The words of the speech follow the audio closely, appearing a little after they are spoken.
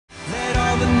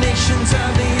ends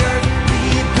of the earth be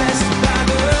blessed by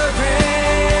the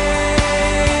rain,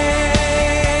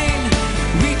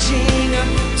 reaching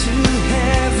up to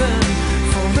heaven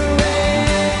for the rain.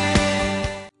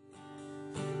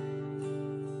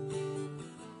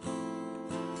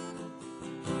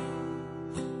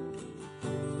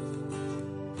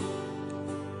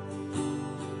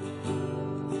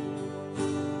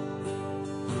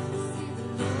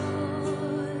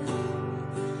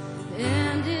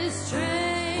 And his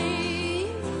train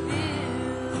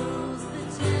fills the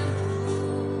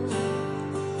temple.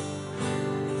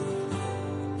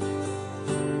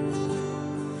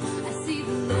 I see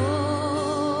the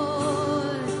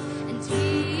Lord, and he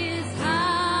is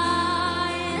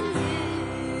high and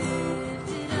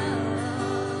lifted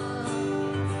up.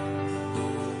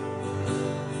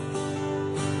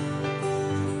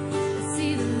 I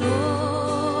see the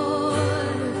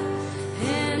Lord,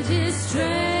 and his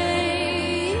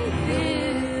train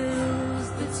fills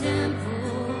the temple.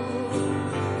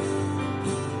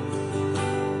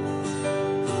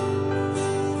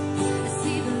 I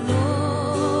see the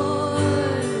Lord,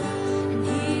 and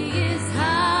he is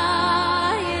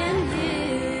high and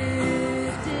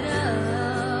lifted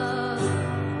up.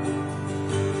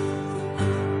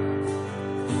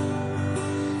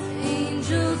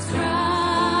 Angels cry,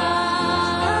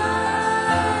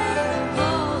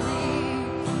 holy,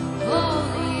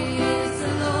 holy is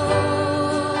the Lord.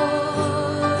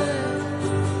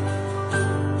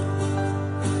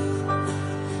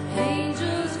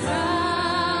 Angels cry,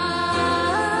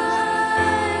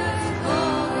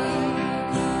 holy,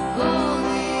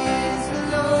 holy is the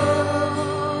Lord.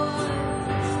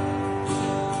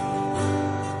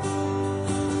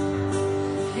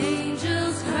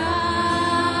 Angels cry,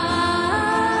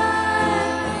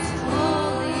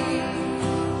 holy,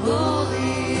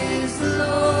 holy is the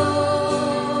Lord.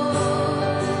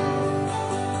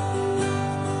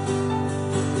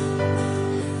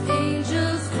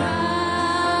 Angels cry,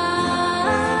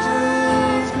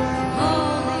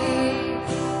 holy,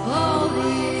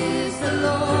 holy is the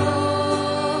Lord.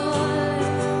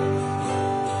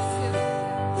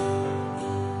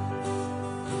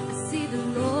 I see the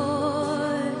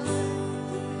Lord,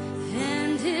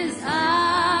 and his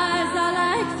eyes are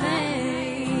like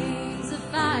flames of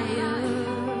fire.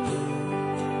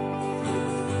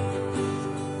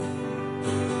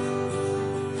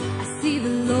 I see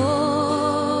the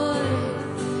Lord,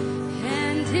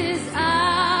 and his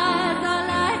eyes are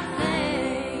like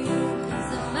flames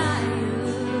of fire.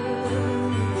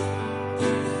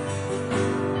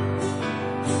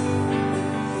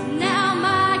 Now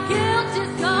my guilt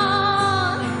is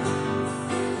gone,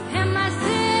 and my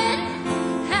sin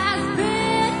has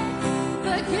been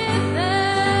forgiven.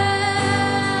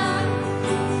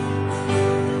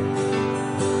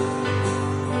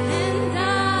 And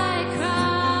I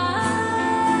cry,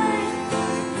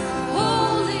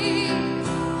 holy,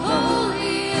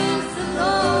 holy is the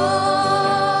Lord.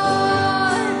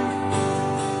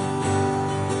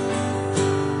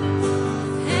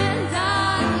 And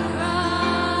I cry,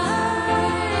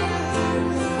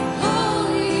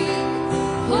 holy,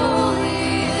 holy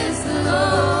is the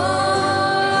Lord.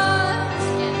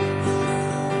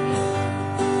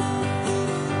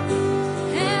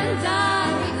 And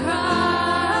I cry,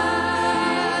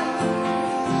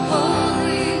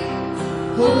 holy,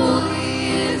 holy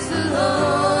is the Lord.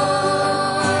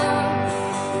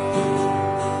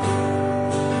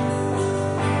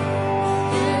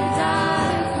 And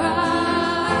I cry,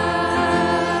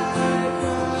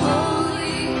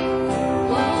 holy,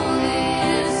 holy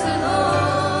is the Lord.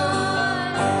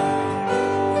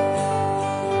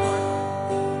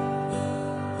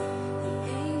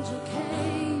 The angel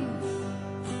came,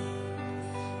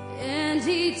 and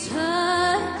he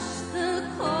touched the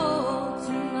coal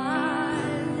to my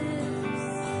lips.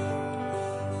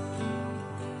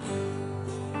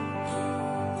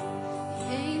 The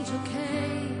angel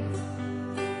came,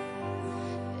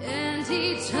 and he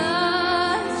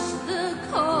touched the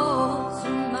coal to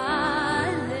my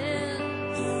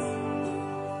lips.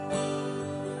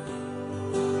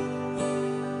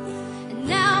 And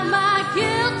now my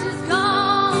guilt is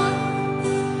gone,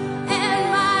 and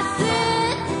my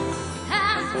sin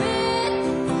has been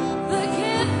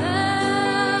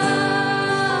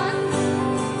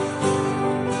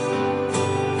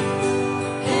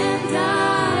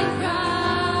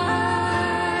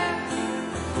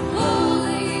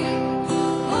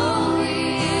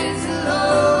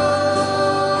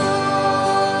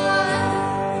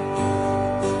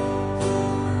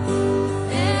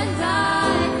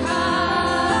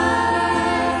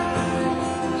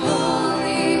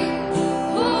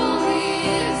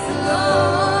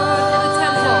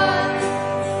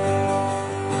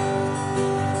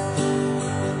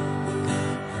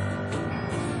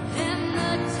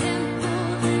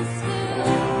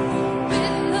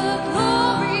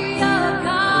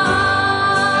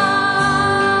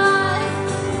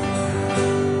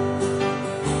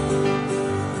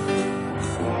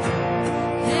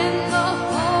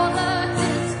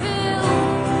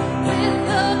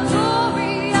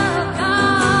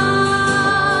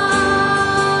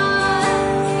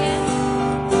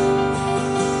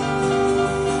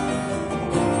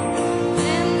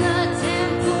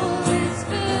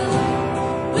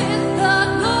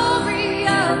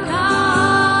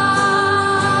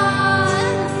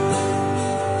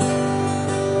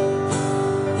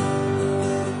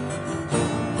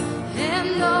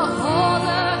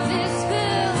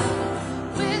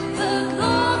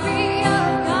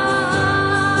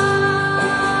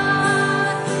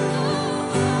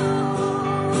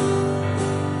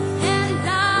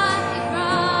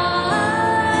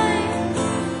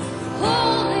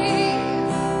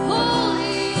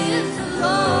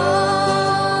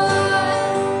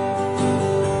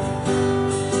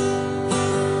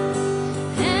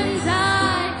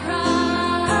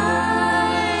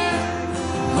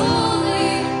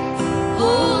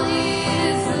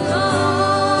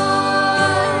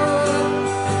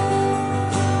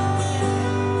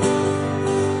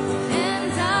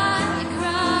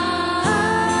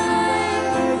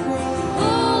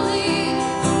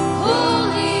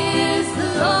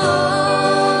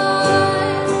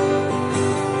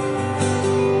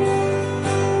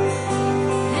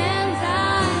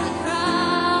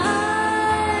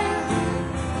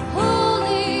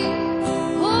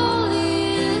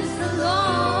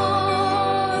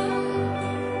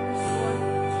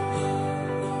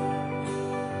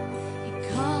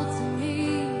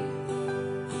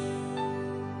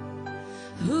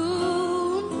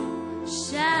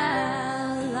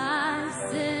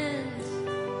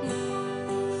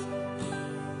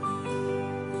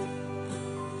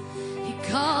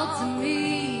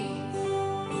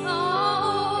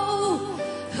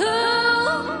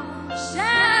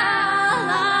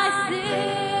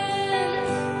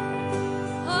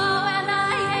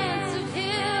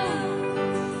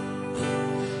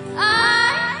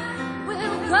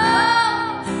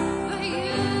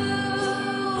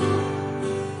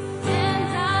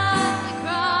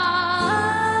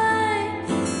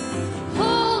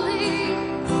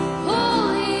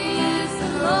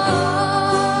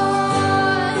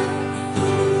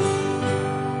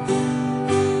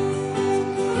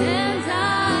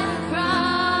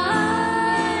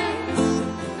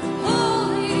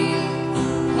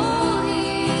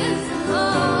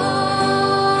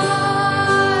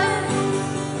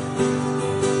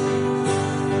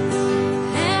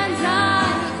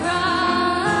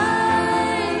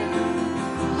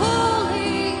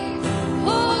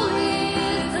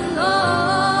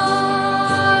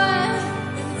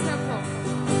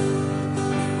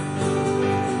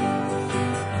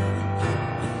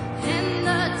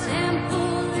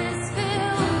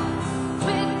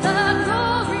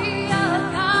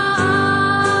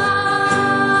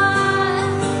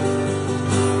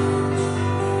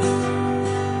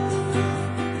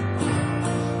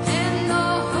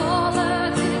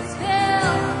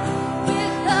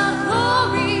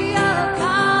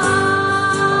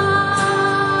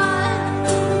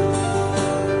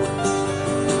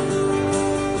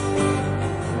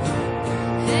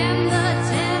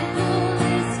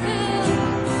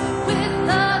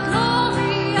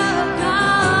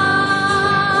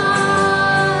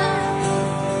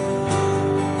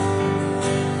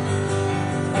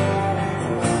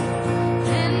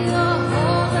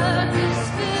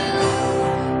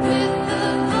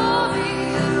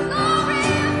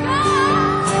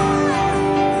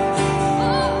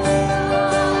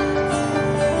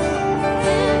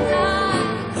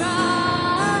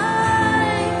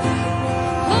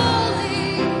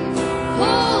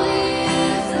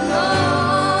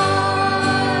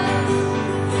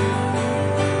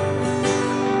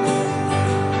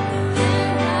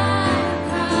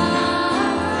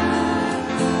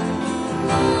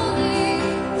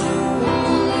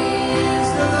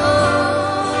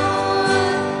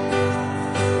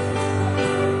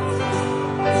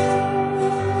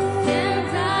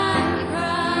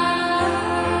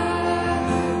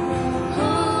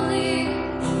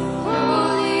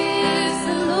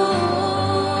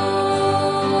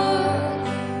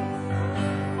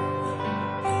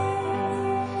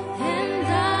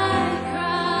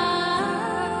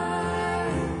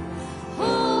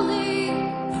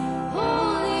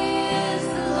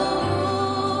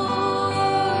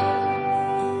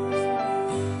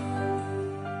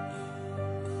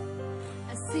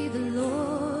see the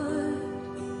Lord,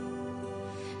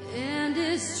 and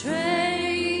His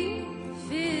train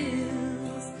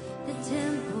fills the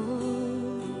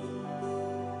temple.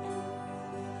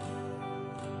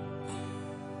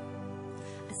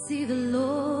 I see the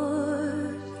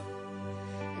Lord,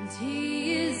 and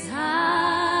He is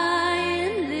high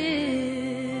and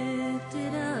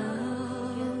lifted up.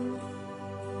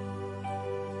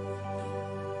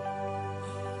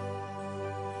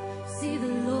 See the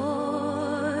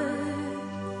Lord,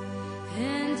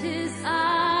 and His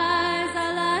eyes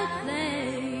are like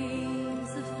flames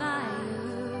of fire.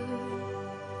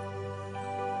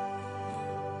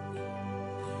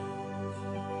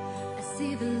 I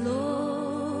see the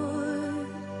Lord,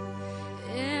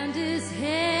 and His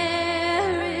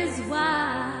hair is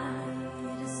white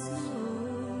as snow.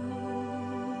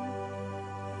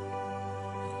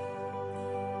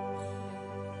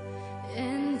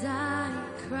 And I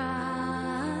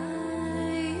cry,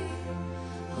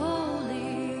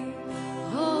 holy,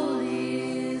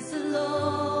 holy is the Lord.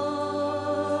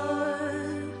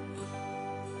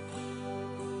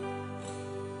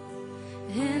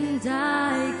 And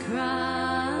I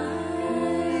cry,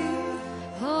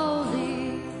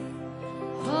 holy,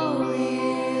 holy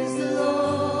is the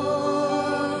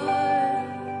Lord.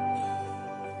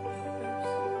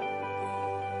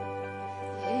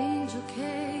 The angel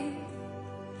came,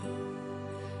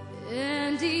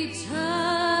 and He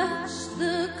touched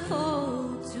the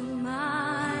coal to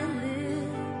my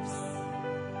lips.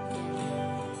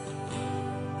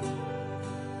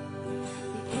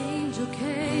 The angel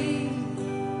came,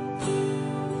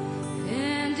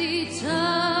 and He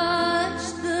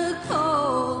touched the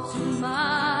coal to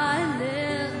my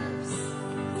lips.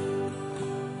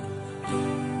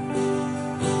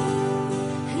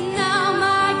 And now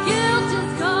my guilt is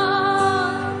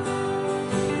gone,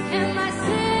 and my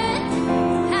sin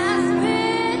has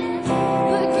been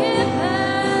forgiven.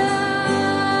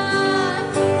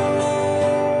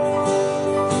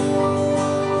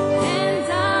 And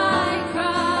I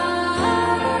cry,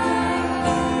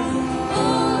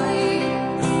 holy,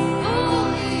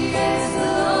 holy is the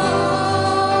Lord.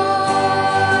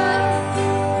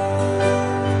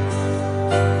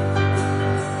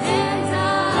 And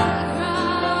I cry,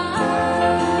 holy,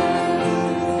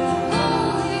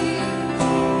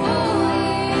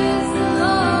 holy is the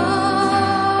Lord.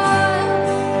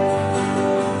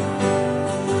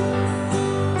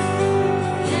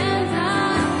 And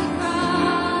I cry,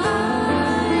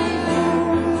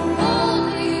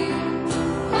 holy,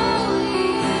 holy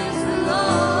is the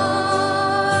Lord.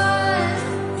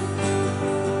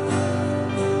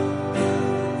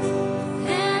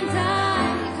 And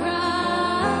I cry,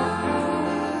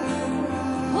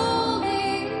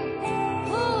 holy,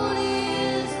 holy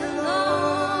is the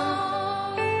Lord.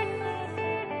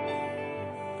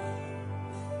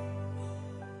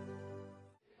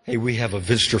 Hey, we have a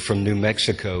visitor from New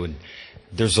Mexico, and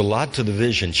there's a lot to the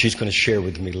vision she's going to share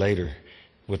with me later,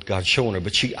 what God's showing her.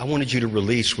 But I wanted you to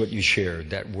release what you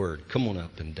shared, that word. Come on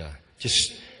up and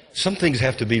just, some things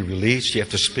have to be released. You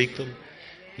have to speak them,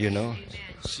 you know.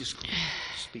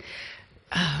 Speak.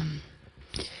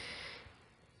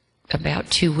 About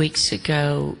 2 weeks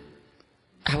ago,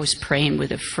 I was praying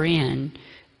with a friend,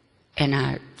 and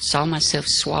I saw myself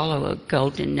swallow a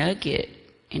golden nugget,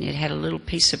 and it had a little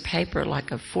piece of paper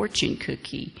like a fortune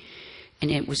cookie, and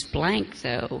it was blank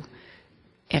though.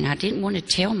 And I didn't want to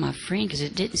tell my friend because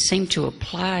it didn't seem to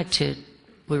apply to,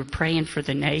 we were praying for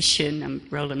the nation. I'm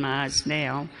rolling my eyes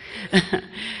now.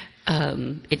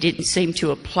 It didn't seem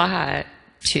to apply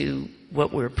to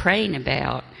what we were praying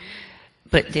about.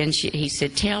 But then he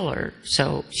said, tell her.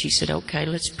 So she said, okay,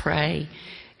 let's pray.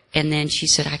 And then she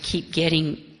said, I keep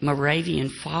getting Moravian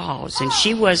Falls. And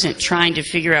she wasn't trying to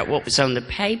figure out what was on the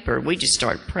paper. We just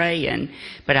started praying.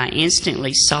 But I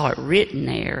instantly saw it written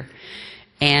there.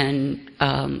 And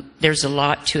there's a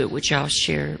lot to it, which I'll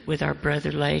share with our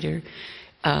brother later.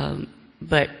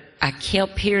 But I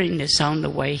kept hearing this on the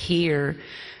way here.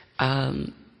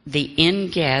 The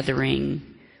ingathering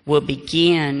will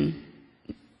begin.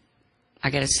 I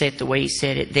got to say it the way he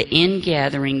said it. The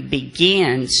ingathering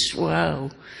begins, whoa,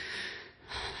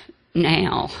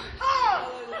 now,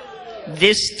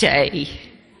 this day.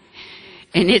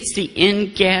 And it's the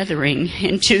ingathering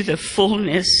into the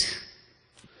fullness.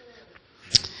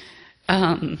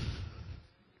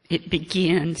 It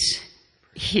begins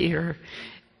here.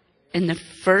 And the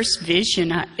first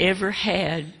vision I ever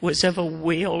had was of a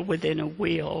wheel within a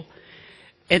wheel.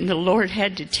 And the Lord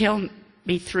had to tell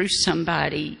me through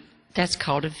somebody, that's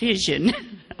called a vision.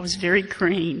 I was very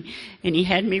green. And He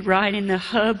had me right in the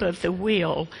hub of the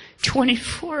wheel,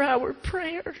 24-hour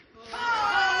prayer.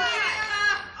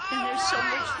 And there's so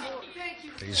much more.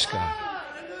 Praise God.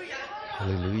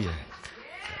 Hallelujah.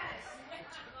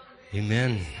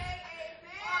 Amen.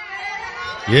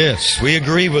 Yes, we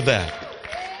agree with that.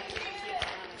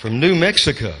 From New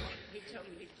Mexico. He told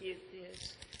me to give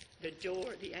this. The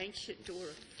door, the ancient door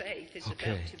of faith is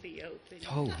Okay. about to be opened.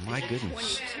 Oh, my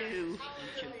goodness. 22.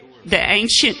 The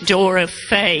ancient door of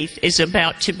faith is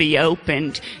about to be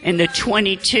opened, and the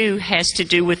 22 has to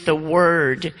do with the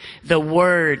Word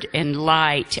and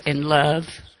light and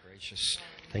love. Gracious.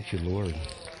 Thank you, Lord.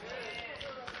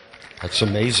 That's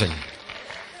amazing.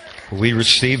 We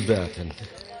received that. And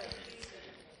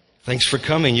thanks for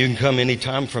coming. You can come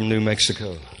anytime from New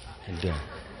Mexico. And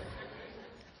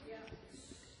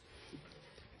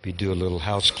we do a little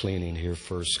house cleaning here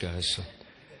first, guys. So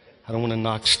I don't want to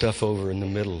knock stuff over in the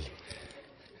middle.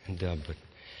 And but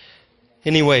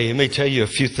anyway, let me tell you a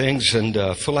few things, and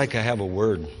I feel like I have a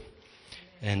word.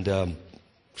 And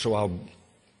so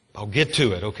I'll get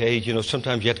to it, okay? You know,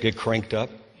 sometimes you have to get cranked up.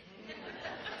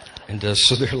 And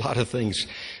so there are a lot of things.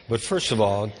 But first of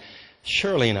all,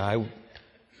 Shirley and I,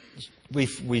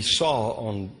 we saw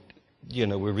on, you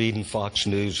know, we're reading Fox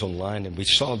News online, and we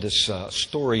saw this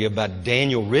story about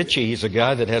Daniel Ritchie. He's a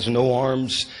guy that has no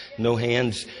arms, no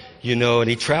hands, you know, and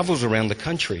he travels around the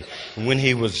country. And when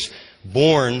he was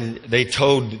born, they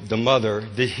told the mother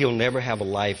that he'll never have a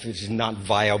life. It's not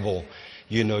viable.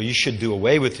 You know, you should do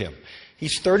away with him.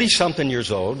 He's 30-something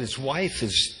years old. His wife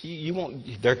is,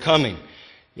 they're coming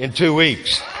in 2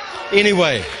 weeks.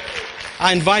 Anyway,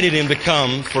 I invited him to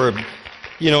come for,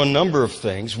 you know, a number of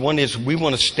things. One is we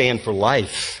want to stand for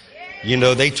life. You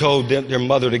know, they told their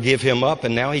mother to give him up,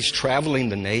 and now he's traveling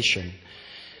the nation.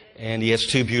 And he has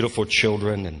 2 beautiful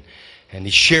children, and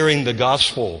he's sharing the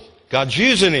gospel. God's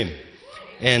using him.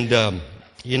 And,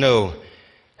 you know,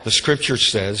 the scripture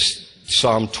says,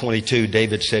 Psalm 22,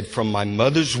 David said, "From my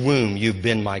mother's womb, you've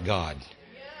been my God."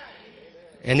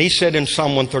 And he said in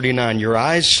Psalm 139, "Your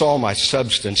eyes saw my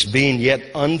substance, being yet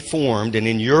unformed, and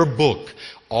in your book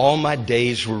all my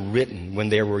days were written when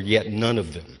there were yet none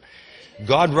of them."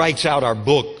 God writes out our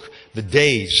book, the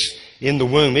days in the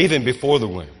womb, even before the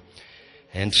womb.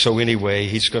 And so anyway,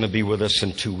 he's going to be with us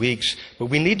in 2 weeks. But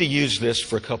we need to use this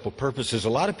for a couple purposes. A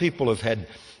lot of people have had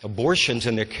abortions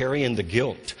and they're carrying the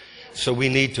guilt. So we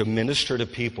need to minister to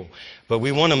people. But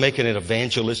we want to make it an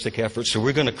evangelistic effort. So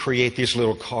we're going to create these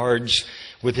little cards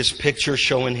with his picture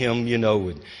showing him, you know,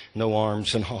 with no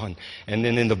arms and on. And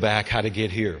then in the back, how to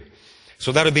get here.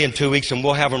 So that'll be in 2 weeks, and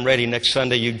we'll have them ready next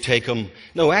Sunday. You can take them.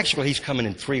 No, actually, he's coming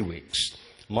in 3 weeks.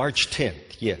 March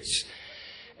 10th, yes.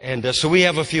 And so we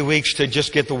have a few weeks to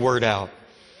just get the word out.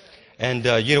 And,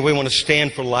 you know, we want to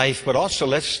stand for life, but also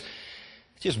let's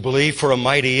just believe for a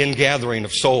mighty ingathering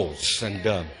of souls.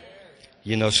 And,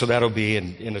 you know, so that'll be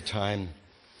in a time.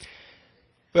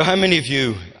 But how many of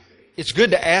you, it's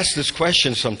good to ask this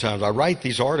question sometimes. I write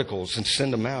these articles and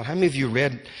send them out. How many of you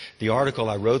read the article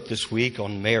I wrote this week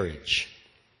on marriage?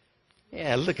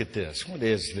 Yeah, look at this. What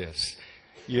is this?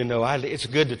 You know, it's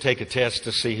good to take a test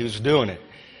to see who's doing it,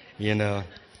 you know.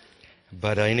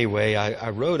 But anyway, I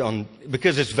wrote on,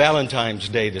 because it's Valentine's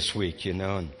Day this week, you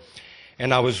know,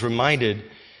 and I was reminded,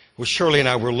 well, Shirley and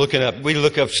I were we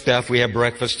look up stuff, we have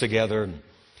breakfast together. And,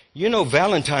 you know,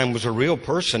 Valentine was a real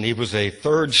person. He was a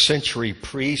 3rd century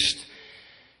priest,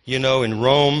 you know, in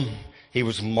Rome. He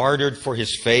was martyred for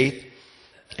his faith.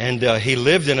 And he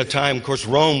lived in a time, of course,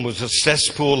 Rome was a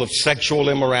cesspool of sexual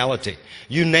immorality.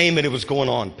 You name it, it was going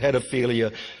on.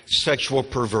 Pedophilia, sexual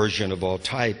perversion of all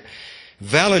type.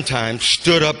 Valentine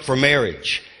stood up for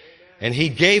marriage. And he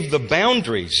gave the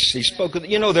boundaries. He spoke of,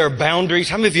 you know, there are boundaries.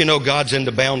 How many of you know God's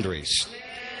into boundaries?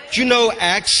 Do you know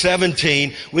Acts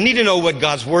 17? We need to know what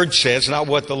God's Word says, not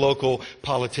what the local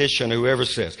politician or whoever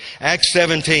says. Acts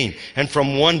 17. "And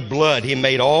from one blood he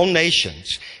made all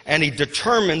nations, and he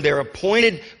determined their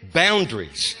appointed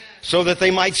boundaries so that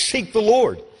they might seek the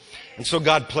Lord." And so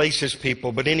God placed his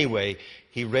people. But anyway,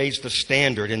 he raised the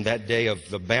standard in that day of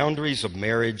the boundaries of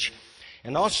marriage,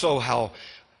 and also how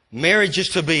marriage is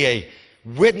to be a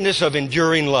witness of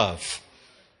enduring love.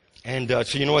 And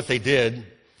so you know what they did?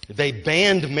 They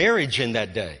banned marriage in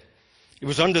that day. It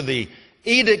was under the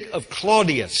edict of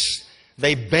Claudius.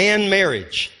 They banned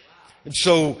marriage. And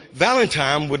so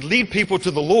Valentine would lead people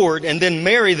to the Lord and then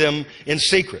marry them in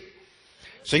secret.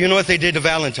 So you know what they did to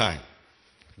Valentine?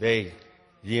 I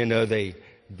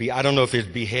don't know if it's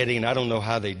beheading. I don't know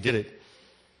how they did it.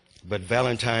 But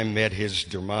Valentine met his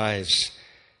demise.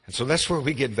 And so that's where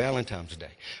we get Valentine's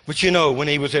Day. But you know, when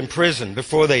he was in prison,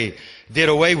 before they did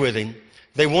away with him,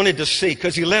 they wanted to see,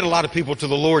 because he led a lot of people to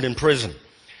the Lord in prison.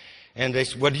 And they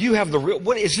said, well, do you have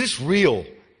what is this real,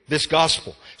 this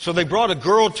gospel? So they brought a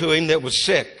girl to him that was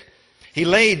sick. He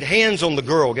laid hands on the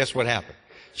girl. Guess what happened?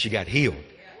 She got healed.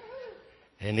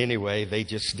 And anyway, they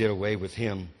just did away with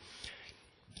him.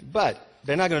 But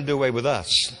they're not going to do away with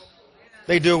us.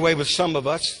 They do away with some of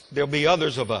us. There'll be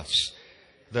others of us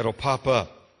that'll pop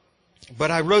up.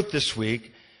 But I wrote this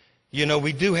week,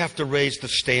 we do have to raise the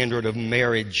standard of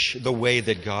marriage the way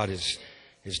that God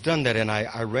has done that. And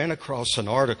I ran across an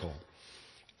article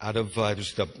out of,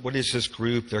 what is this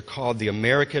group? They're called the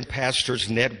American Pastors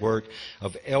Network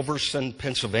of Elverson,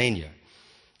 Pennsylvania.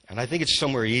 And I think it's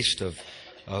somewhere east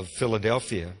of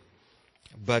Philadelphia.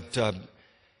 But,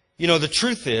 the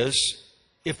truth is,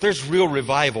 if there's real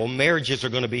revival, marriages are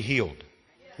going to be healed.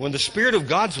 When the Spirit of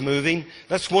God's moving,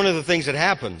 that's one of the things that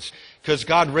happens, because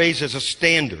God raises a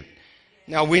standard.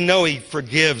 Now, we know He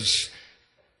forgives,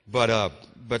 but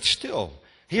still,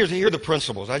 here are the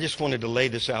principles. I just wanted to lay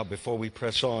this out before we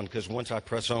press on, because once I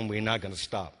press on, we're not going to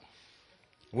stop.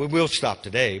 We will stop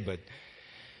today, but,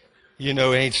 it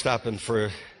ain't stopping for,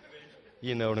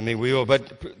 you know what I mean? We will.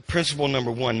 But principle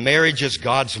number 1, marriage is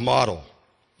God's model.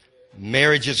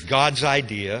 Marriage is God's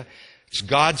idea. It's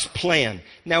God's plan.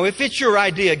 Now, if it's your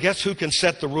idea, guess who can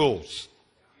set the rules?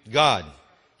 God.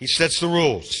 He sets the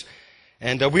rules.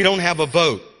 And we don't have a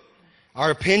vote. Our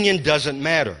opinion doesn't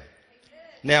matter.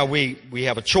 Now, we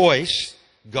have a choice,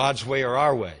 God's way or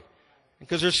our way.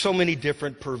 Because there's so many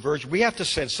different perversions. We have to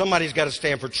stand. Somebody's got to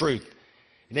stand for truth.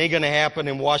 It ain't going to happen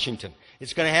in Washington.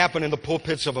 It's going to happen in the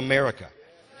pulpits of America.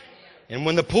 And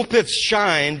when the pulpits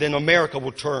shine, then America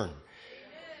will turn.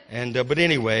 And but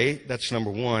anyway, that's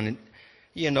number 1.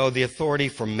 The authority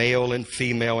for male and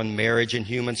female and marriage and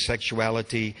human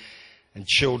sexuality and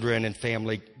children and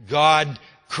family. God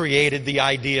created the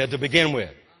idea to begin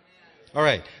with. All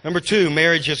right. Number 2,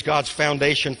 marriage is God's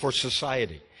foundation for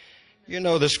society.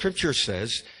 The Scripture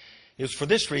says, it's for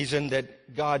this reason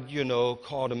that God,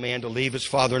 called a man to leave his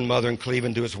father and mother and cleave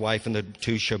unto his wife, and the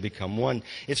two shall become one.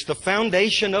 It's the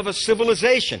foundation of a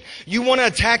civilization. You want to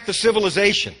attack the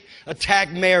civilization,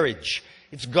 attack marriage.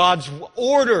 It's God's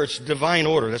order. It's divine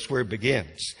order. That's where it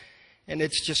begins. And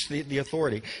it's just the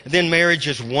authority. And then marriage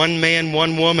is one man,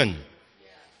 one woman.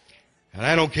 And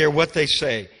I don't care what they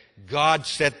say. God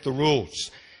set the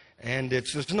rules. And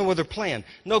there's no other plan.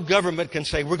 No government can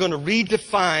say, we're going to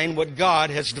redefine what God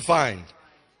has defined.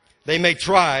 They may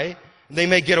try. They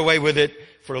may get away with it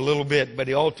for a little bit. But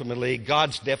ultimately,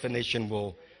 God's definition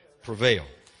will prevail.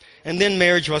 And then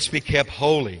marriage must be kept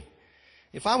holy.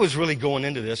 If I was really going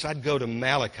into this, I'd go to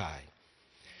Malachi.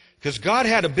 Because God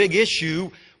had a big issue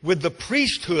with the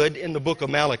priesthood in the book of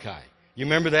Malachi. You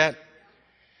remember that?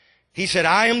 He said,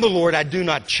 I am the Lord, I do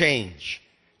not change.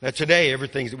 Now today,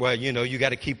 everything's, you got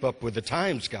to keep up with the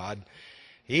times, God.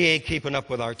 He ain't keeping up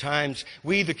with our times.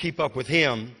 We either keep up with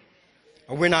Him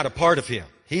or we're not a part of Him.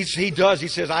 He does. He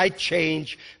says, I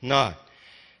change not.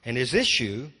 And His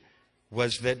issue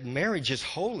was that marriage is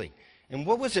holy. And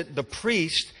what was it? The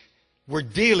priests were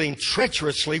dealing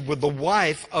treacherously with the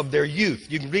wife of their youth.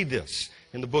 You can read this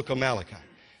in the book of Malachi.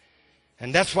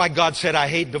 And that's why God said, I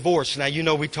hate divorce.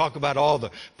 Now, we talk about all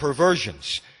the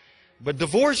perversions. But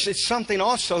divorce is something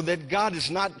also that God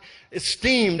is not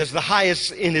esteemed as the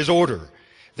highest in His order.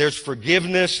 There's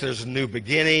forgiveness, there's a new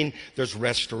beginning, there's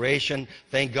restoration.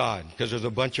 Thank God, because there's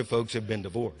a bunch of folks who have been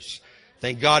divorced.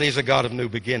 Thank God He's a God of new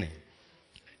beginning.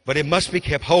 But it must be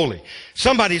kept holy.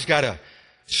 Somebody's got to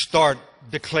start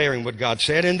declaring what God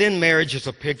said. And then marriage is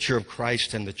a picture of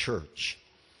Christ and the church.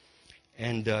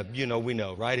 And, we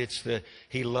know, right?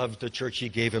 He loved the church. He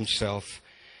gave Himself.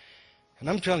 And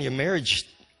I'm telling you, marriage,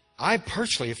 I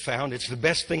personally have found it's the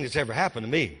best thing that's ever happened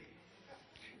to me.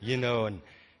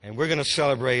 And we're going to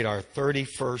celebrate our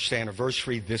 31st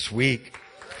anniversary this week.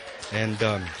 And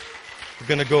we're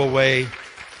going to go away,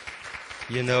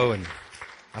 and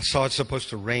I saw it's supposed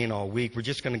to rain all week. We're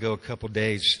just going to go a couple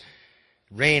days.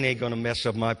 Rain ain't going to mess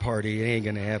up my party. It ain't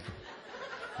going to happen,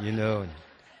 and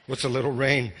what's a little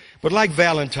rain? But like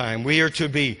Valentine,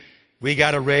 we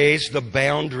got to raise the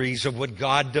boundaries of what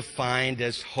God defined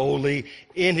as holy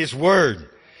in His Word.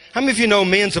 How many of you know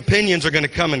men's opinions are going to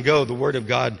come and go? The Word of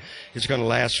God is going to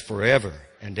last forever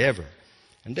and ever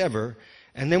and ever.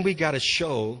 And then we got to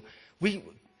show,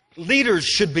 leaders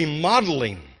should be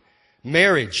modeling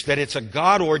marriage, that it's a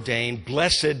God-ordained,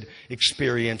 blessed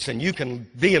experience, and you can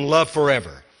be in love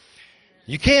forever.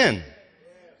 You can.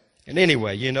 And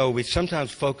anyway, we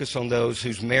sometimes focus on those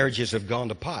whose marriages have gone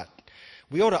to pot.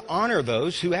 We ought to honor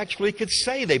those who actually could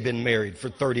say they've been married for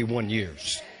 31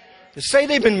 years. To say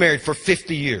they've been married for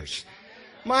 50 years.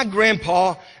 My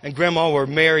grandpa and grandma were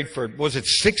married for,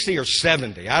 60 or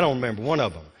 70? I don't remember, one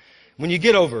of them. When you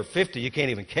get over 50, you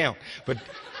can't even count. But,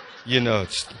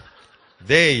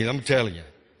 I'm telling you,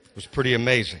 it was pretty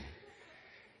amazing.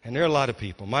 And there are a lot of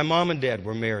people. My mom and dad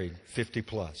were married 50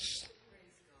 plus.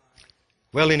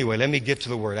 Well, anyway, let me get to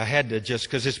the word. I had to just,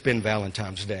 because it's been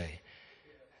Valentine's Day.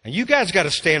 And you guys got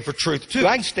to stand for truth too.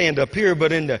 I can stand up here,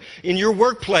 but in your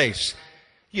workplace,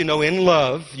 in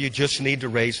love, you just need to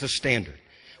raise the standard.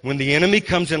 When the enemy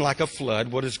comes in like a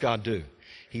flood, what does God do?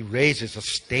 He raises a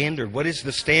standard. What is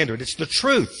the standard? It's the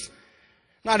truth.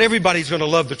 Not everybody's going to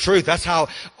love the truth. That's how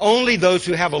only those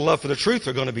who have a love for the truth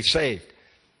are going to be saved.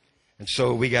 And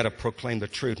so we got to proclaim the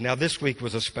truth. Now, this week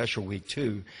was a special week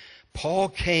too. Paul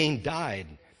Cain died.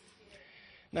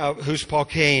 Now, who's Paul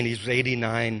Cain? He's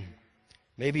 89,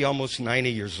 maybe almost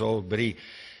 90 years old, but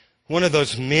one of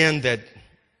those men that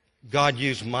God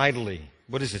used mightily.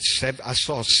 What is it? I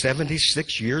saw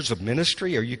 76 years of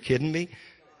ministry. Are you kidding me?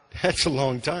 That's a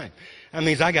long time. That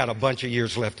means I got a bunch of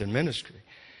years left in ministry.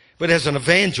 But as an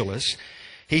evangelist,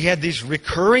 he had these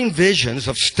recurring visions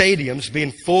of stadiums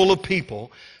being full of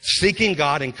people seeking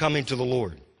God and coming to the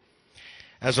Lord.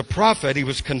 As a prophet, he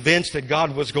was convinced that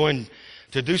God was going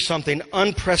to do something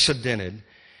unprecedented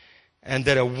and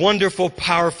that a wonderful,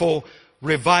 powerful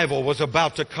revival was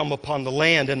about to come upon the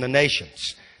land and the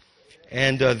nations.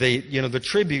 And the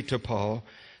tribute to Paul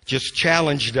just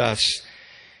challenged us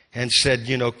and said,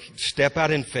 step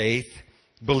out in faith,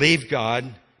 believe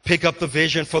God, pick up the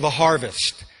vision for the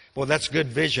harvest. Well, that's good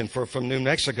vision from New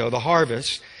Mexico, the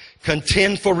harvest.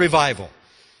 Contend for revival.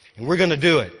 And we're going to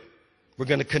do it. We're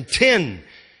going to contend.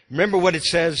 Remember what it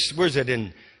says, where is it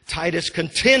in Titus?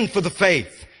 Contend for the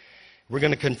faith. We're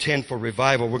going to contend for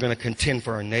revival. We're going to contend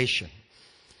for our nation.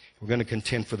 We're going to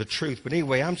contend for the truth. But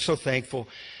anyway, I'm so thankful.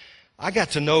 I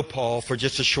got to know Paul for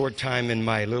just a short time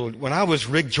when I was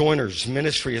Rick Joyner's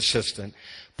ministry assistant.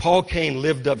 Paul Cain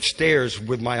lived upstairs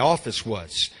where my office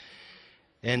was.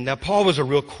 And now Paul was a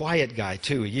real quiet guy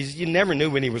too. You never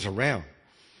knew when he was around.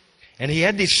 And he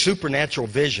had these supernatural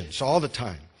visions all the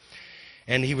time.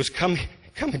 And he was coming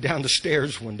down the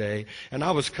stairs one day, and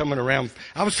I was coming around.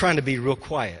 I was trying to be real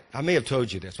quiet. I may have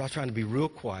told you this. I was trying to be real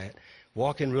quiet,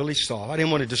 walking really soft. I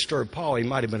didn't want to disturb Paul. He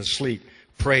might have been asleep,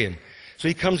 praying. So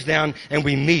he comes down, and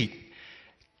we meet.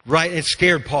 Right, it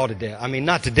scared Paul to death. I mean,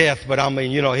 not to death, but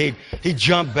he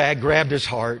jumped back, grabbed his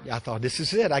heart. I thought, this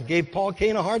is it. I gave Paul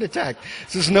Cain a heart attack.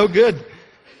 This is no good.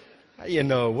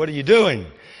 What are you doing?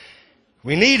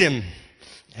 We need him.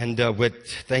 And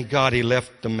thank God he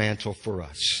left the mantle for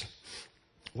us.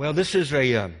 Well, this is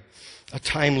a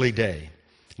timely day.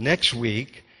 Next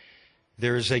week,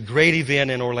 there is a great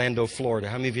event in Orlando, Florida.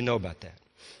 How many of you know about that?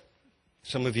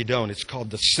 Some of you don't. It's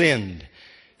called the Send.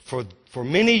 For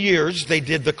many years, they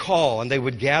did the call, and they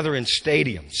would gather in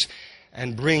stadiums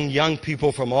and bring young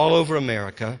people from all over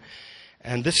America.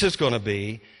 And this is going to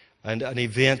be an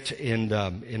event in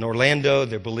Orlando.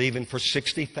 They're believing for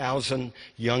 60,000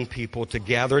 young people to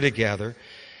gather together.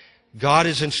 God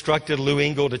has instructed Lou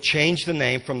Engle to change the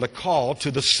name from the call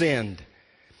to the send,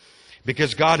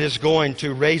 because God is going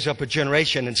to raise up a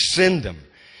generation and send them.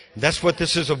 That's what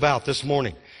this is about this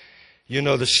morning.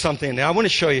 There's something. Now, I want to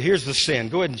show you. Here's the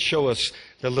send. Go ahead and show us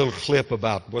the little clip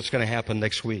about what's going to happen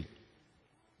next week.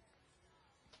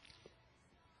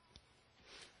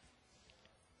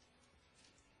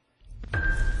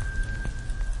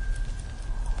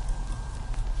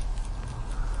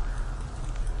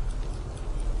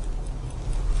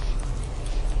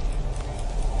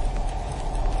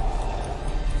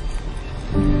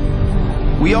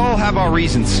 We all have our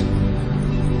reasons.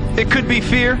 It could be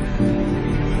fear,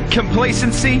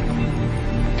 complacency,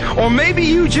 or maybe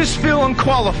you just feel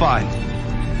unqualified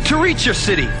to reach your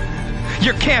city,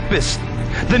 your campus,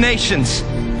 the nations.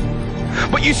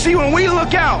 But you see, when we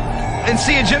look out and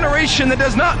see a generation that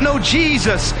does not know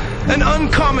Jesus, an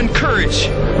uncommon courage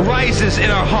rises in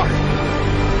our heart.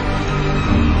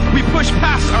 We push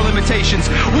past our limitations.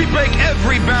 We break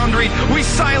every boundary. We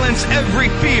silence every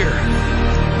fear.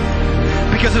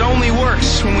 Because it only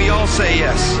works when we all say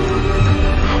yes.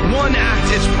 One act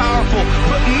is powerful,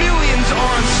 but millions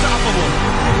are unstoppable.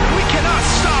 We cannot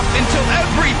stop until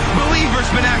every believer's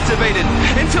been activated,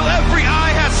 until every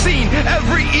eye has seen,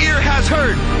 every ear has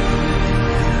heard.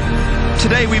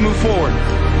 Today we move forward.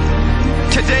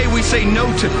 Today we say no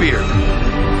to fear.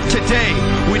 Today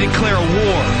we declare a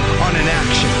war on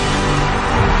inaction.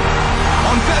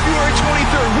 On February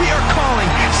 23rd, we are calling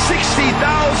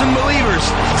 60,000 believers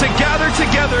to gather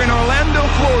together in Orlando,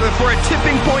 Florida for a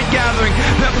tipping point gathering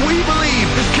that we believe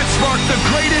could spark the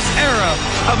greatest era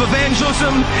of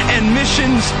evangelism and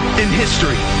missions in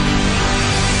history.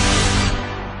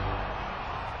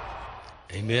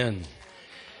 Amen.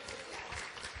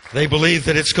 They believe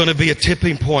that it's going to be a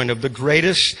tipping point of the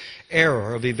greatest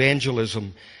era of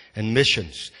evangelism and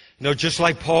missions. You know, just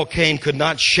like Paul Cain could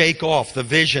not shake off the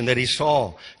vision that he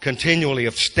saw continually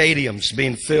of stadiums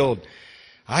being filled,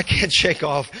 I can't shake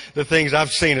off the things I've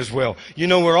seen as well. You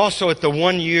know, we're also at the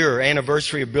 1-year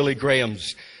anniversary of Billy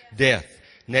Graham's death.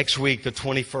 Next week, the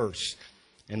 21st.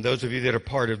 And those of you that are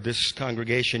part of this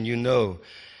congregation, you know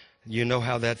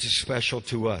how that's special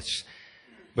to us.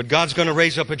 But God's going to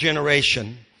raise up a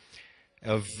generation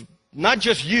of not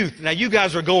just youth. Now, you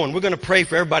guys are going. We're going to pray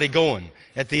for everybody going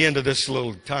at the end of this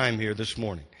little time here this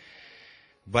morning.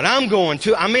 But I'm going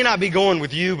too. I may not be going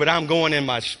with you, but I'm going in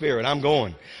my spirit. I'm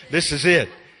going. This is it.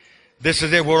 This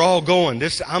is it. We're all going.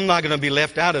 I'm not going to be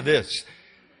left out of this.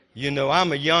 You know,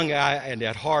 I'm a young guy, and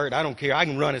at heart, I don't care. I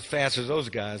can run as fast as those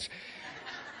guys.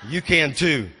 You can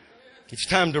too. It's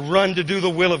time to run to do the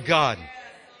will of God.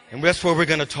 And that's what we're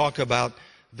going to talk about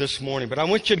this morning. But I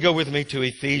want you to go with me to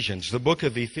Ephesians, the book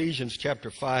of Ephesians, chapter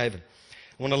 5. I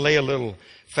want to lay a little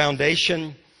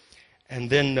foundation, and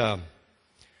then I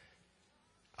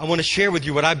want to share with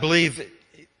you what I believe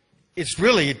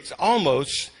it's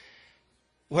almost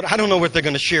I don't know what they're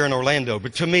going to share in Orlando,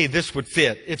 but to me, this would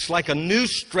fit. It's like a new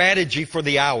strategy for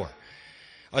the hour.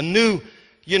 A new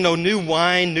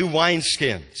wine, new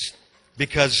wineskins,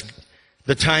 because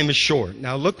the time is short.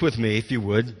 Now look with me, if you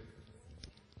would.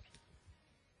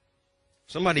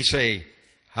 Somebody say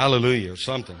hallelujah or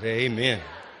something. Amen.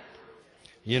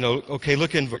 You know, okay,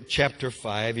 look in chapter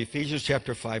 5, Ephesians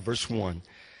chapter 5, verse 1.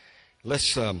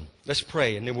 Let's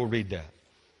pray, and then we'll read that.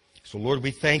 So, Lord,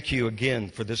 we thank you again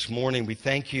for this morning. We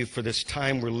thank you for this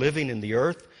time we're living in the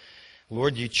earth.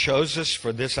 Lord, you chose us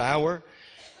for this hour.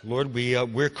 Lord,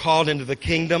 we're called into the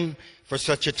kingdom for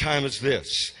such a time as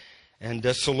this. And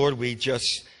so, Lord, we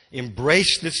just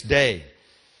embrace this day.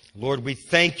 Lord, we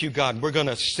thank you, God. We're going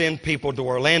to send people to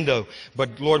Orlando.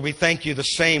 But, Lord, we thank you the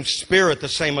same Spirit, the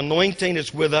same anointing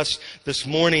is with us this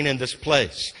morning in this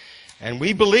place. And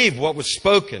we believe what was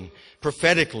spoken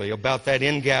prophetically about that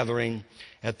ingathering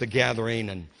at the gathering.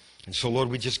 And so, Lord,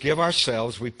 we just give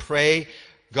ourselves. We pray,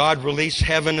 God, release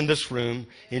heaven in this room.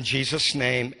 In Jesus'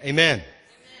 name, amen.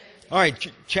 All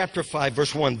right, chapter 5,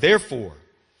 verse 1. Therefore,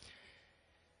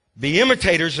 be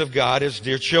imitators of God as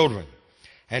dear children,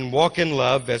 and walk in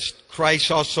love as Christ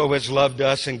also has loved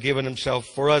us and given himself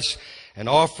for us, an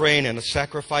offering and a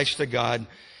sacrifice to God.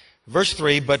 Verse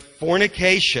 3, but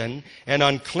fornication and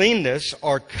uncleanness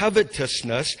or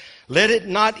covetousness, let it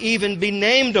not even be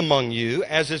named among you,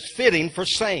 as is fitting for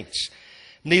saints.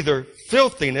 Neither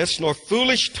filthiness, nor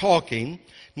foolish talking,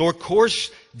 nor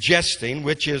coarse jesting,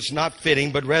 which is not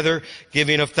fitting, but rather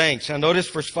giving of thanks. Now notice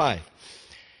verse 5.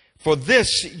 For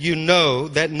this you know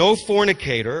that no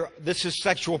fornicator, this is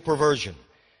sexual perversion.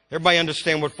 Everybody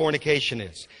understand what fornication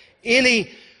is? Any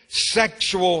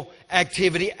sexual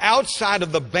activity outside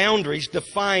of the boundaries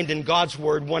defined in God's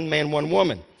Word, one man, one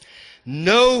woman.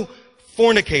 No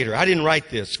fornicator. I didn't write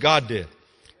this. God did.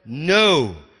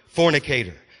 No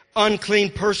fornicator. Unclean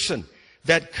person.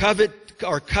 That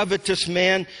covetous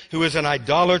man who is an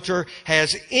idolater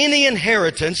has any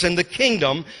inheritance in the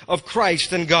kingdom of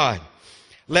Christ and God.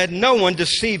 Let no one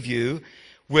deceive you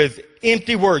with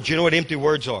empty words. You know what empty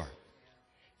words are?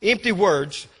 Empty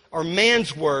words are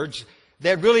man's words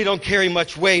that really don't carry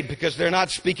much weight because they're not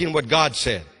speaking what God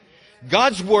said.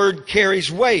 God's word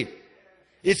carries weight.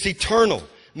 It's eternal.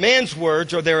 Man's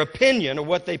words are their opinion or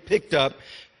what they picked up,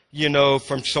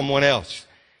 from someone else.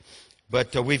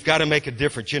 But we've got to make a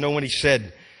difference. You know, when he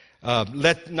said,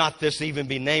 let not this even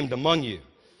be named among you.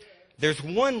 There's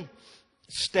one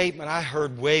statement I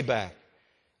heard way back,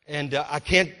 and I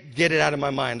can't get it out of my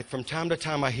mind. From time to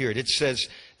time I hear it. It says,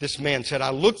 this man said,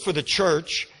 I looked for the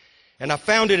church and I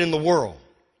found it in the world.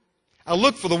 I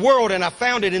looked for the world and I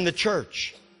found it in the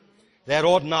church. That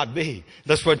ought not be.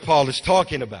 That's what Paul is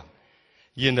talking about.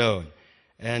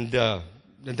 And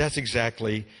that's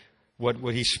exactly what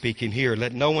he's speaking here.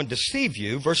 Let no one deceive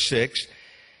you, verse 6,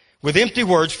 with empty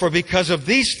words, for because of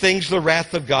these things the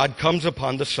wrath of God comes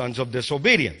upon the sons of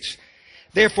disobedience.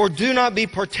 Therefore do not be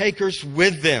partakers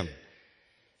with them.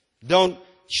 Don't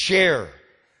share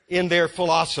in their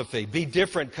philosophy. Be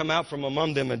different, come out from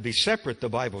among them and be separate, the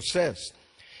Bible says.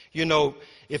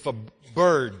 If a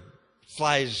bird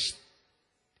flies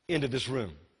into this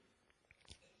room,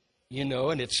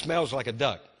 and it smells like a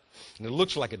duck, and it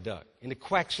looks like a duck, and it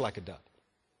quacks like a duck.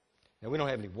 Now, we don't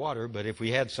have any water, but if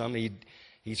we had some, if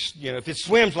it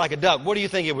swims like a duck, what do you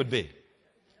think it would be?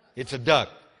 It's a duck.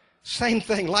 Same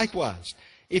thing likewise.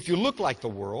 If you look like the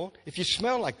world, if you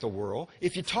smell like the world,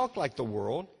 if you talk like the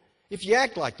world, if you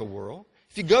act like the world,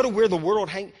 if you go to where the world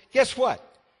hangs, guess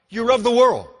what? You're of the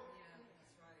world.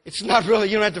 It's not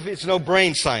really, it's no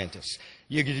brain scientist.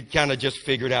 You can kind of just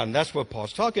figure it out, and that's what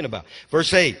Paul's talking about.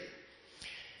 Verse 8.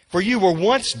 For you were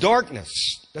once darkness.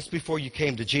 That's before you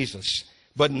came to Jesus.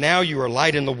 But now you are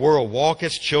light in the world. Walk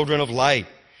as children of light.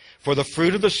 For the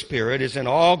fruit of the Spirit is in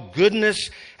all goodness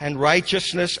and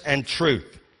righteousness and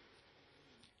truth.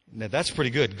 Now that's pretty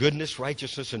good. Goodness,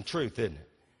 righteousness, and truth, isn't it?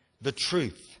 The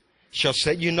truth shall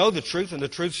set you know the truth, and the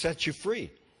truth sets you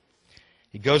free.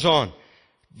 He goes on.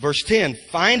 Verse 10,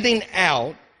 finding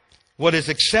out what is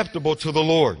acceptable to the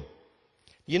Lord.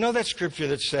 You know that scripture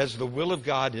that says the will of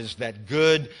God is that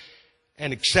good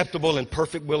and acceptable and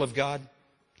perfect will of God?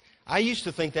 I used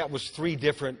to think that was three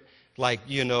different,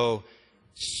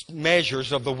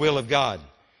 measures of the will of God.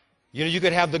 You know, you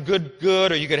could have the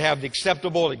good, or you could have the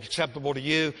acceptable to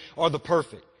you, or the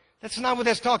perfect. That's not what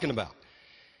that's talking about.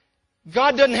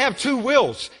 God doesn't have two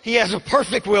wills. He has a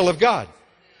perfect will of God.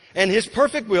 And His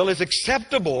perfect will is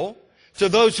acceptable to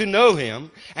those who know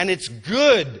Him, and it's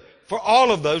good for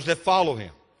all of those that follow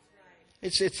Him.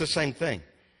 It's the same thing.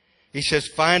 He says,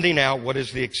 finding out what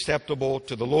is the acceptable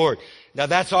to the Lord. Now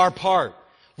that's our part.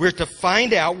 We're to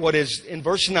find out what is, in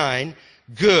verse 9,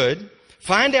 good.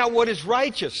 Find out what is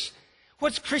righteous.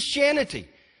 What's Christianity?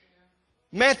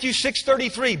 Matthew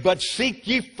 6:33, but seek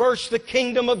ye first the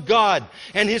kingdom of God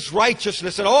and His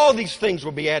righteousness, and all these things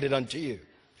will be added unto you.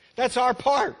 That's our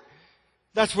part.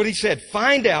 That's what He said.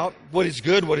 Find out what is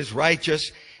good, what is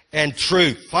righteous, and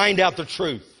truth. Find out the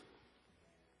truth.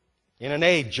 In an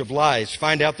age of lies,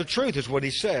 find out the truth is what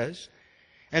He says.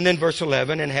 And then verse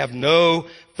 11, and have no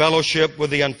fellowship with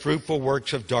the unfruitful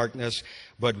works of darkness,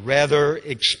 but rather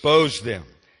expose them.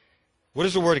 What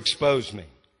does the word expose mean?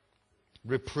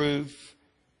 Reprove,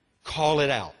 call it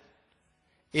out.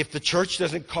 If the church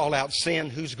doesn't call out sin,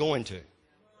 who's going to?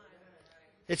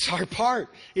 It's our part.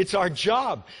 It's our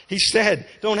job. He said,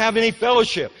 don't have any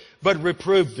fellowship, but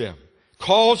reprove them.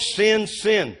 Call sin,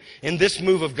 sin. In this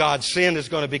move of God, sin is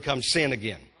going to become sin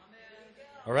again.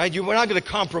 All right? We're not going to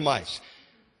compromise.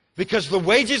 Because the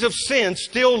wages of sin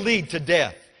still lead to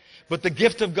death. But the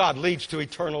gift of God leads to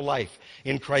eternal life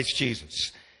in Christ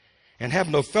Jesus. And have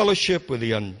no fellowship with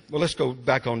the well, let's go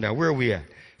back on down. Where are we at?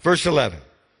 Verse 11.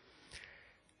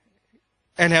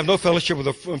 And have no fellowship with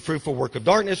the unfruitful work of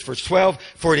darkness. Verse 12.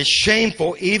 For it is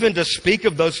shameful even to speak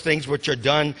of those things which are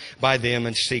done by them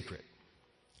in secret.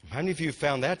 How many of you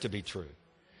found that to be true?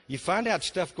 You find out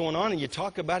stuff going on and you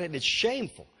talk about it and it's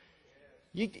shameful.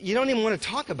 You don't even want to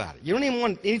talk about it. You don't even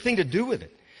want anything to do with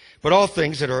it. But all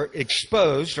things that are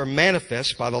exposed are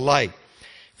manifest by the light.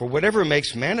 For whatever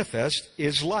makes manifest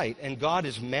is light. And God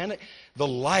is the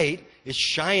light is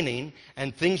shining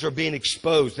and things are being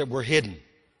exposed that were hidden.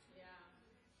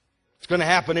 It's going to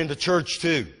happen in the church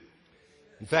too.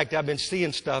 In fact, I've been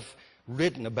seeing stuff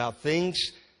written about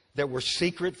things that were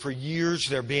secret for years.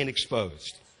 They're being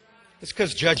exposed. It's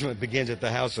because judgment begins at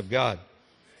the house of God.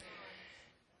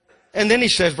 And then he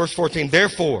says, verse 14,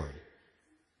 therefore.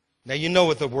 Now you know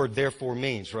what the word therefore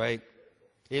means, right?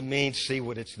 It means see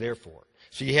what it's there for.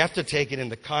 So you have to take it in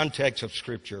the context of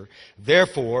Scripture.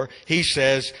 Therefore, he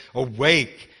says,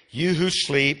 awake, you who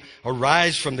sleep,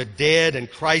 arise from the dead, and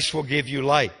Christ will give you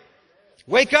light.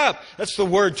 Wake up. That's the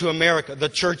word to America, the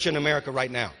church in America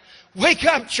right now. Wake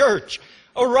up, church.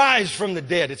 Arise from the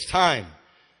dead. It's time.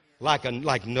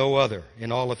 Like no other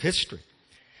in all of history.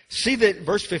 See that,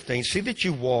 verse 15, see that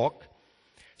you walk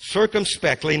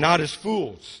circumspectly, not as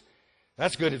fools.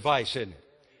 That's good advice, isn't it?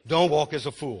 Don't walk as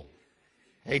a fool.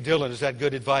 Hey, Dylan, is that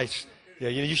good advice? Yeah,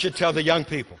 you should tell the young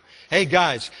people. Hey,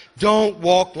 guys, don't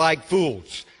walk like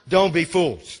fools. Don't be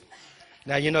fools.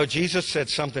 Now, you know, Jesus said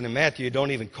something in Matthew,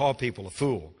 don't even call people a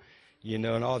fool,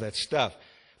 and all that stuff.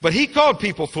 But He called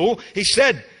people fool. He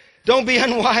said, don't be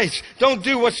unwise. Don't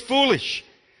do what's foolish,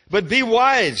 but be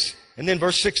wise. And then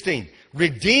verse 16,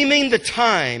 redeeming the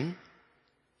time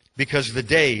because the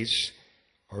days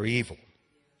are evil.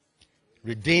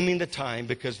 Redeeming the time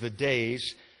because the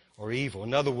days are evil.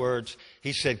 In other words,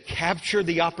 he said, capture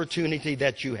the opportunity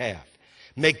that you have.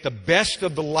 Make the best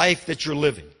of the life that you're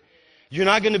living. You're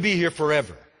not going to be here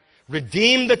forever.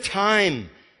 Redeem the time.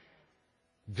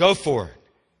 Go for it.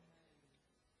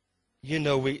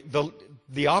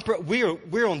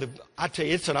 I tell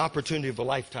you, it's an opportunity of a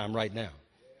lifetime right now.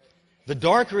 The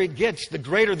darker it gets, the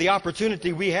greater the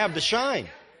opportunity we have to shine.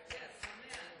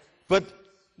 But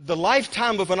the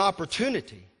lifetime of an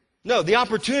opportunity, the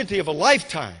opportunity of a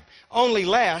lifetime only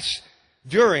lasts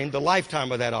during the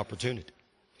lifetime of that opportunity.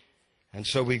 And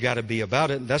so we got to be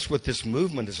about it. And that's what this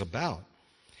movement is about.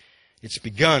 It's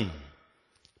begun.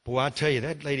 Boy, I tell you,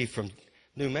 that lady from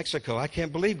New Mexico, I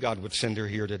can't believe God would send her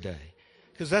here today.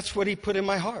 Because that's what He put in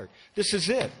my heart. This is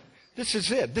it. This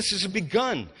is it. This is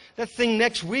begun. That thing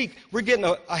next week, we're getting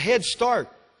a head start.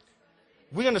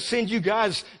 We're going to send you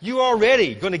guys. You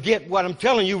already going to get what I'm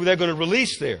telling you they're going to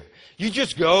release there. You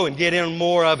just go and get in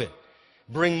more of it.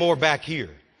 Bring more back here.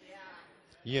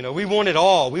 You know, we want it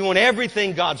all. We want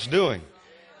everything God's doing.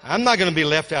 I'm not going to be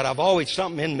left out. I've always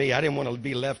something in me. I didn't want to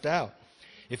be left out.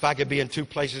 If I could be in two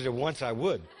places at once, I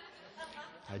would.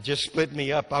 I'd just split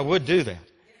me up. I would do that.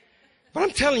 But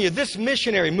I'm telling you, this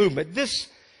missionary movement, this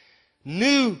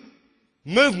new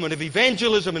movement of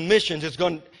evangelism and missions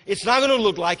it's not going to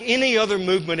look like any other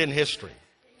movement in history.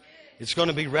 It's going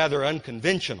to be rather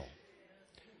unconventional.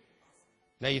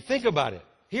 Now you think about it.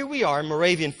 Here we are in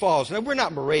Moravian Falls. Now we're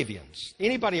not Moravians.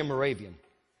 Anybody a Moravian?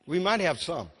 We might have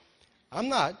some. I'm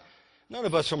not. None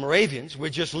of us are Moravians. We're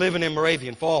just living in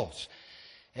Moravian Falls.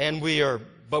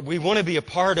 But we want to be a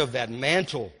part of that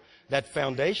mantle, that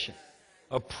foundation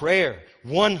of prayer.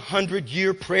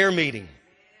 100-year prayer meeting.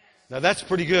 Now that's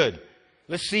pretty good.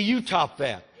 Let's see you top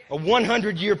that. A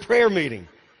 100-year prayer meeting.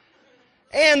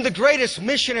 And the greatest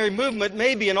missionary movement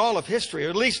maybe in all of history, or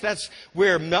at least that's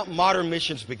where modern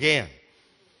missions began.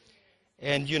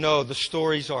 And you know, the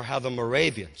stories are how the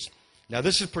Moravians, now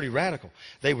this is pretty radical,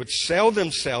 they would sell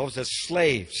themselves as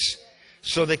slaves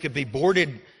so they could be brought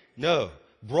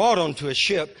onto a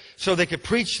ship so they could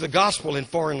preach the gospel in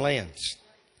foreign lands.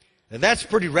 Now that's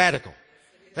pretty radical.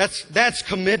 That's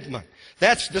commitment.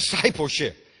 That's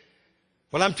discipleship.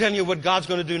 Well, I'm telling you what God's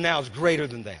going to do now is greater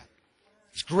than that.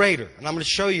 It's greater. And I'm going to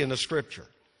show you in the scripture.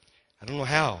 I don't know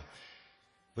how,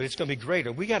 but it's going to be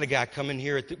greater. We got a guy coming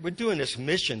here. We're doing this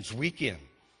missions weekend.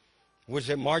 Was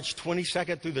it March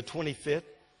 22nd through the 25th,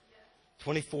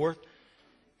 24th?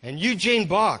 And Eugene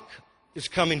Bach is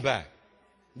coming back.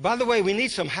 By the way, we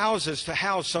need some houses to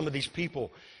house some of these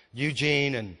people.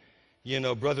 Eugene and,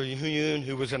 Brother Yun,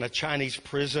 who was in a Chinese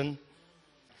prison.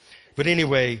 But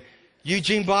anyway,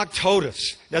 Eugene Bach told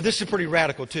us, now this is pretty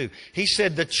radical too. He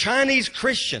said the Chinese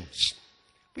Christians,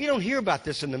 we don't hear about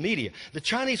this in the media. The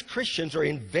Chinese Christians are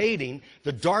invading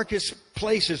the darkest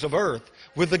places of earth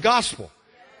with the gospel.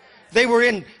 They were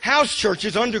in house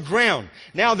churches underground.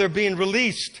 Now they're being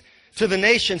released to the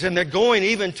nations and they're going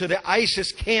even to the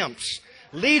ISIS camps,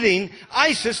 leading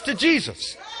ISIS to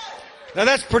Jesus. Now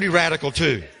that's pretty radical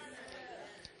too.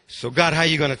 So God, how are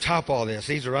you going to top all this?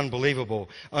 These are unbelievable,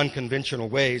 unconventional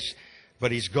ways, but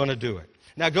He's going to do it.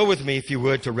 Now go with me, if you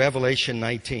would, to Revelation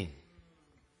 19.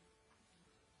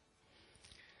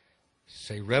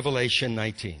 Say Revelation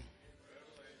 19.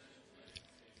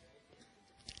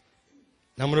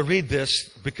 Now I'm going to read this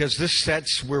because this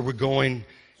sets where we're going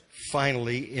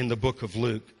finally in the book of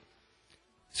Luke.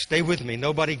 Stay with me.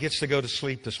 Nobody gets to go to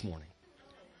sleep this morning.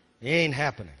 It ain't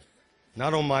happening.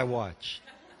 Not on my watch.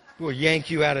 We'll yank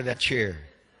you out of that chair.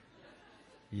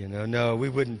 No, we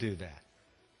wouldn't do that.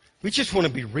 We just want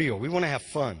to be real. We want to have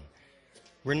fun.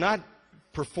 We're not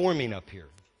performing up here.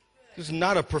 This is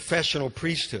not a professional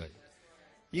priesthood.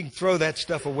 You can throw that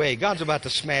stuff away. God's about to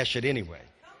smash it anyway.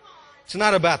 It's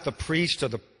not about the priest or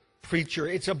the preacher.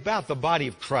 It's about the body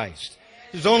of Christ.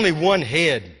 There's only one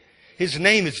head. His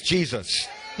name is Jesus.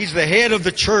 He's the head of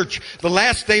the church. The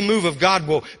last day move of God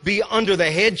will be under the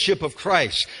headship of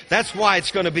Christ. That's why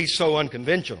it's going to be so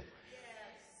unconventional.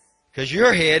 Because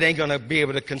your head ain't going to be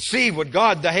able to conceive what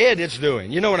God, the head, is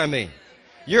doing. You know what I mean?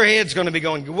 Your head's going to be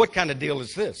going, what kind of deal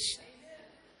is this?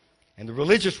 And the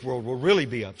religious world will really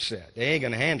be upset. They ain't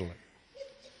going to handle it.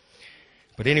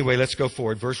 But anyway, let's go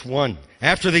forward. Verse 1.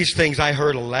 After these things I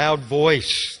heard a loud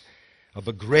voice of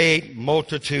a great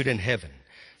multitude in heaven,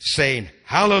 saying,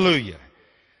 Hallelujah!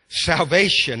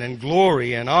 Salvation and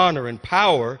glory and honor and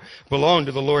power belong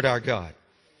to the Lord our God.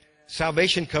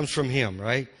 Salvation comes from Him,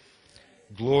 right?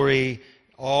 Glory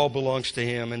all belongs to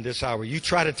Him in this hour. You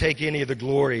try to take any of the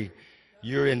glory,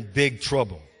 you're in big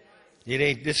trouble.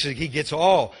 He gets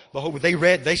all.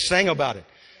 They sang about it.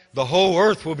 The whole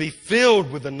earth will be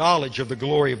filled with the knowledge of the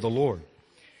glory of the Lord.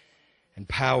 And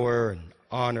power and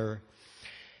honor.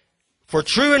 For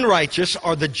true and righteous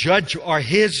are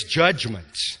His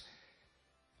judgments.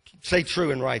 Say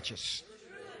true and righteous.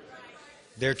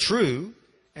 They're true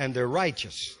and they're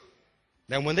righteous.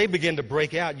 Now when they begin to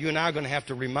break out, you and I are going to have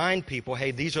to remind people,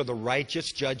 hey, these are the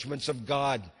righteous judgments of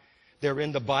God. They're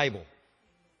in the Bible.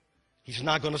 He's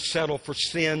not going to settle for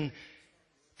sin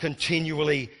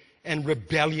continually and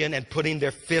rebellion and putting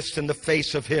their fists in the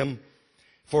face of Him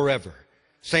forever.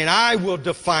 Saying, I will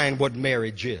define what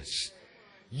marriage is.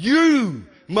 You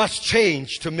must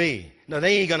change to me. No,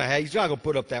 He's not going to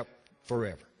put up that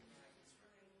forever.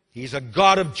 He's a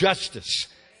God of justice.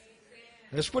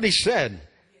 That's what He said.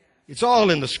 It's all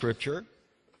in the Scripture.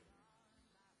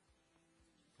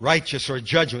 Righteous or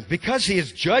judgment. Because He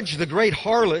has judged the great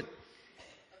harlot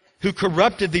who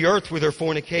corrupted the earth with her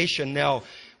fornication. Now,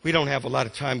 We don't have a lot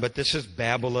of time, but this is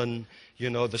Babylon. You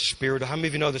know, the spirit. How many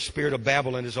of you know the spirit of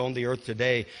Babylon is on the earth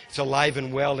today? It's alive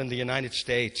and well in the United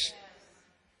States.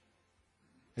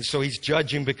 And so he's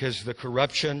judging because of the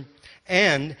corruption.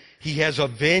 And he has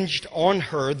avenged on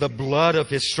her the blood of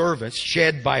his servants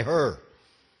shed by her.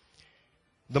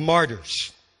 The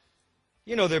martyrs.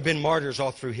 You know, there have been martyrs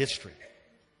all through history.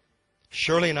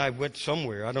 Shirley and I went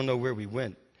somewhere. I don't know where we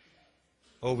went.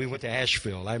 Oh, we went to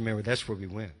Asheville. I remember that's where we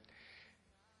went.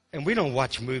 And we don't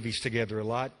watch movies together a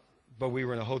lot, but we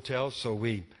were in a hotel, so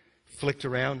we flicked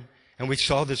around, and we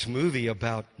saw this movie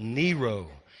about Nero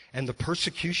and the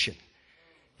persecution,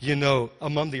 you know,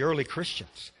 among the early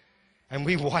Christians. And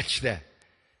we watched that.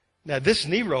 Now, this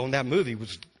Nero in that movie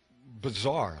was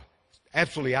bizarre,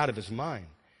 absolutely out of his mind.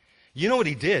 You know what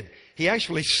he did? He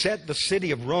actually set the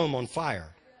city of Rome on fire.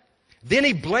 Then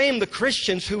he blamed the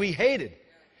Christians who he hated.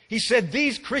 He said,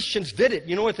 these Christians did it.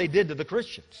 You know what they did to the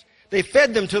Christians? They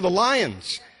fed them to the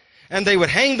lions. And they would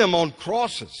hang them on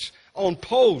crosses, on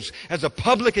poles, as a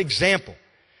public example.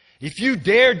 If you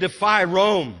dare defy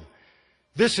Rome,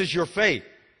 this is your fate.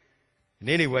 And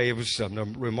anyway, it was a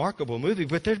remarkable movie,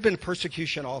 but there's been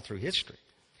persecution all through history.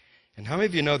 And how many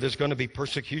of you know there's going to be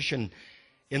persecution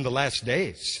in the last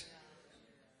days?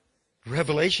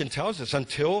 Revelation tells us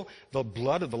until the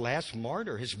blood of the last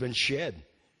martyr has been shed.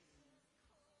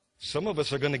 Some of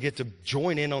us are going to get to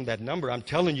join in on that number. I'm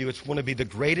telling you, it's going to be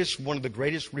one of the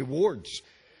greatest rewards.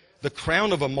 The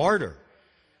crown of a martyr.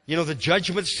 You know, the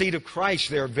judgment seat of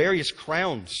Christ, there are various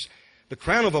crowns. The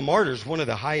crown of a martyr is one of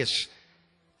the highest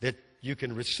that you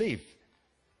can receive.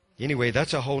 Anyway,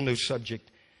 that's a whole new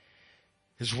subject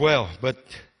as well.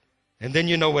 And then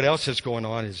you know what else is going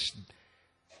on is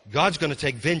God's going to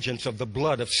take vengeance of the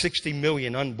blood of 60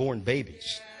 million unborn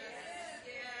babies.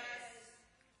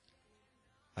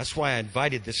 That's why I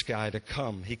invited this guy to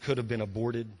come. He could have been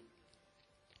aborted.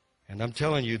 And I'm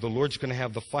telling you, the Lord's going to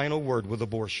have the final word with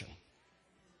abortion.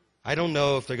 I don't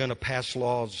know if they're going to pass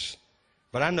laws,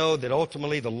 but I know that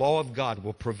ultimately the law of God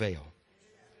will prevail.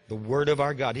 The word of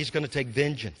our God. He's going to take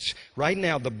vengeance. Right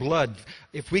now, the blood,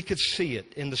 if we could see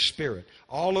it in the spirit,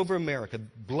 all over America,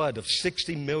 blood of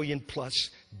 60 million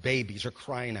plus babies are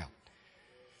crying out.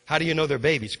 How do you know they're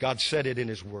babies? God said it in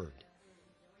His word.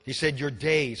 He said, your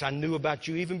days, I knew about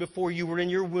you even before you were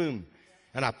in your womb,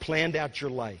 and I planned out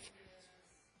your life.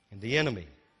 And the enemy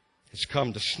has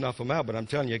come to snuff them out, but I'm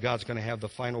telling you, God's going to have the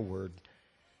final word.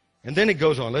 And then it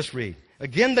goes on. Let's read.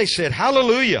 Again, they said,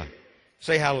 hallelujah.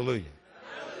 Say hallelujah.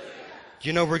 Hallelujah. Do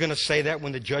you know we're going to say that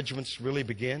when the judgments really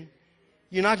begin?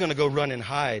 You're not going to go run and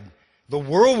hide. The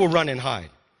world will run and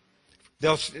hide.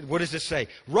 What does it say?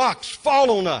 Rocks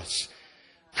fall on us.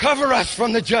 Cover us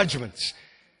from the judgments.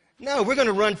 No, we're going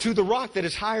to run to the rock that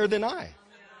is higher than I.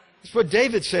 That's what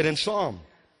David said in Psalm.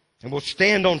 And we'll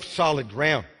stand on solid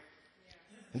ground.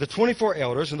 And the 24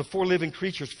 elders and the 4 living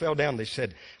creatures fell down. They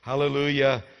said,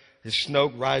 hallelujah. His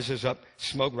smoke rises up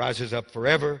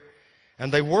forever.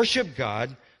 And they worship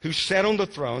God who sat on the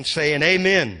throne, saying,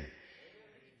 amen.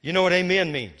 You know what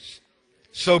amen means?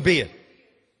 So be it.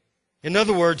 In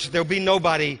other words, there'll be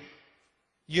nobody,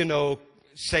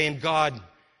 saying, God,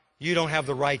 you don't have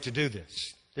the right to do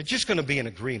this. They're just going to be in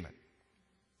agreement.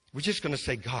 We're just going to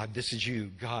say, God, this is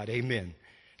you. God, amen.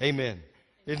 Amen.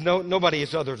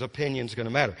 Nobody's other opinion's going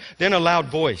to matter. Then a loud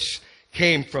voice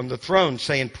came from the throne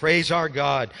saying, praise our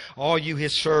God, all you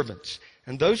His servants,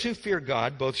 and those who fear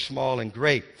God, both small and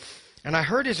great. And I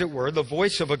heard, as it were, the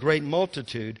voice of a great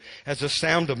multitude, as the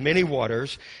sound of many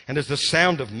waters, and as the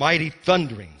sound of mighty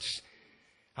thunderings.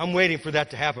 I'm waiting for that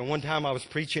to happen. One time I was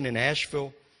preaching in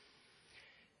Asheville,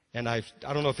 and I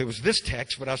don't know if it was this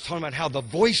text, but I was talking about how the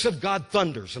voice of God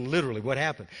thunders. And literally what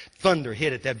happened? Thunder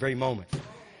hit at that very moment.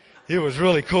 It was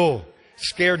really cool.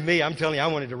 Scared me. I'm telling you, I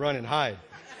wanted to run and hide.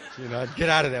 I'd get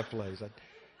out of that place.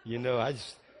 I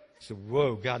just said,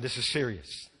 whoa, God, this is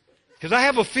serious. Because I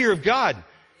have a fear of God.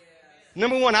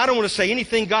 Number one, I don't want to say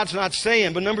anything God's not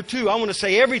saying. But number two, I want to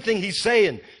say everything He's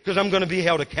saying because I'm going to be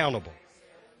held accountable.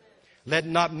 Let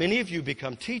not many of you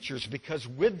become teachers, because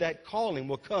with that calling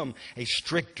will come a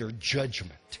stricter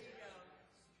judgment.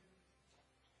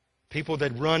 People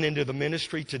that run into the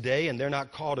ministry today and they're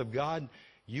not called of God,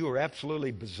 you are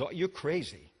absolutely bizarre. You're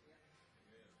crazy.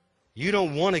 You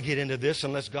don't want to get into this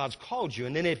unless God's called you.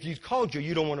 And then if He's called you,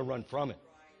 you don't want to run from it.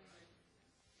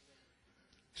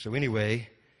 So anyway,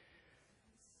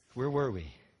 where were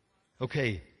we?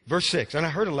 Okay, verse 6. And I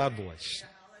heard a loud voice.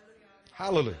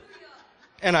 Hallelujah.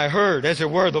 And I heard, as it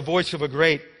were, the voice of a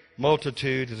great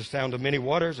multitude, as the sound of many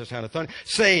waters, the sound of thunder,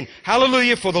 saying,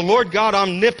 hallelujah, for the Lord God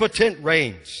omnipotent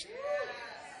reigns.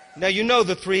 Now you know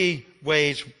the 3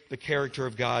 ways the character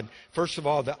of God. First of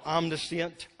all, the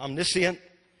omniscient. Omniscient.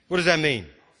 What does that mean?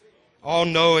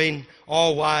 All-knowing,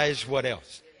 all-wise, what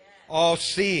else?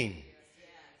 All-seeing.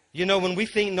 You know, when we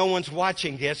think no one's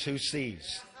watching, guess who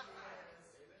sees?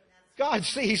 God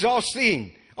sees,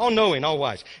 all-seeing, all-knowing,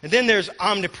 all-wise. And then there's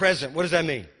omnipresent. What does that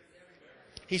mean?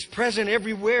 He's present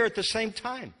everywhere at the same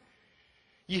time.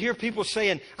 You hear people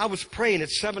saying, I was praying at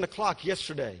 7 o'clock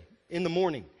yesterday in the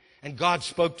morning, and God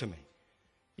spoke to me.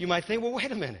 You might think, well,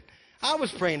 wait a minute. I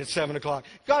was praying at 7 o'clock.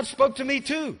 God spoke to me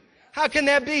too. How can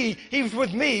that be? He was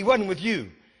with me, he wasn't with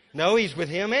you. No, He's with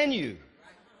him and you.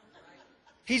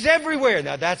 He's everywhere.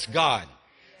 Now, that's God.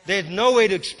 There's no way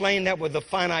to explain that with a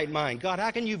finite mind. God,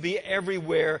 how can you be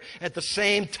everywhere at the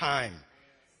same time?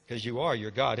 Because you are,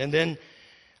 you're God. And then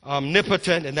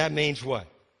omnipotent, and that means what?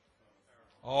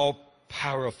 All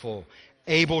powerful,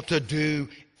 able to do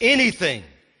anything,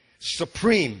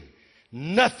 supreme.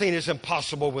 Nothing is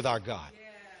impossible with our God.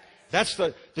 That's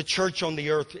the church on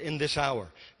the earth in this hour.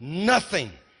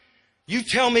 Nothing. You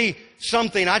tell me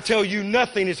something, I tell you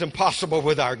nothing is impossible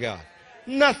with our God.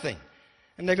 Nothing.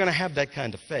 And they're going to have that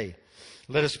kind of faith.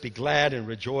 Let us be glad and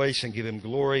rejoice and give Him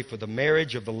glory, for the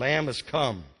marriage of the Lamb has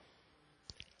come,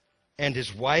 and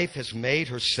His wife has made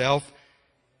herself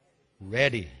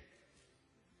ready.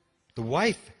 The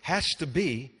wife has to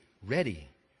be ready.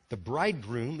 The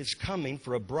bridegroom is coming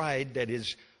for a bride that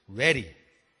is ready.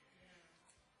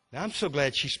 Now, I'm so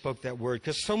glad she spoke that word,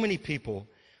 because so many people,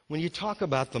 when you talk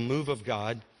about the move of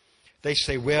God, they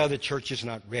say, well, the church is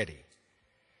not ready.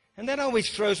 And that always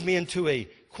throws me into a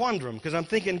quandrum, because I'm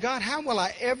thinking, God, how will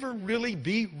I ever really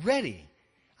be ready?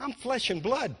 I'm flesh and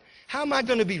blood. How am I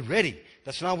going to be ready?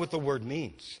 That's not what the word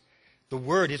means. The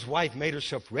word, His wife made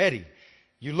herself ready.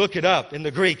 You look it up in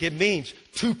the Greek, it means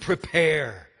to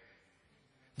prepare.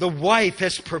 The wife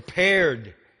has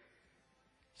prepared.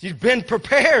 She's been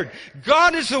prepared.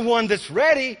 God is the one that's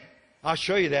ready. I'll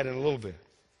show you that in a little bit.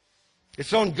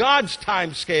 It's on God's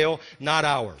time scale, not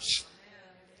ours.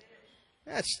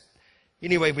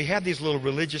 Anyway, we have these little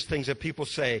religious things that people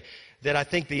say that I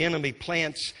think the enemy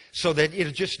plants so that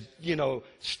it'll just,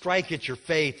 strike at your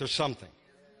faith or something.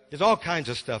 There's all kinds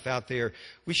of stuff out there.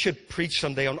 We should preach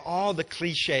someday on all the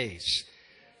cliches,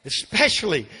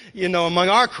 especially, among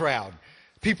our crowd.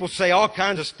 People say all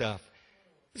kinds of stuff.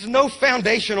 There's no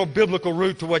foundational biblical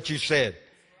root to what you said.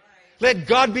 Let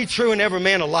God be true and every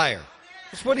man a liar.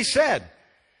 That's what He said.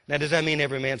 Now, does that mean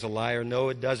every man's a liar? No,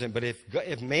 it doesn't. But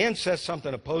if man says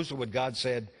something opposed to what God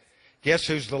said, guess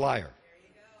who's the liar?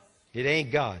 It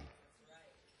ain't God.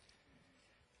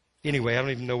 Anyway, I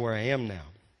don't even know where I am now.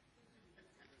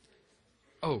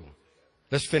 Oh,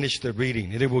 let's finish the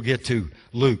reading, and then we'll get to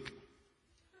Luke.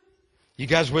 You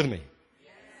guys with me?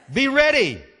 Be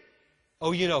ready.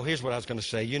 Oh, here's what I was going to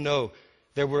say.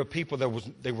 There were people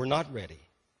they were not ready.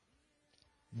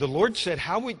 The Lord said,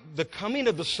 the coming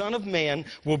of the Son of Man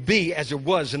will be as it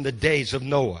was in the days of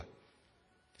Noah.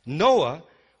 Noah,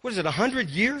 100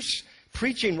 years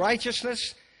preaching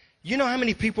righteousness? You know how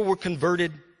many people were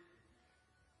converted?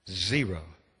 0.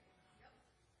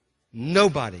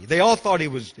 Nobody. They all thought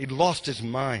he'd lost his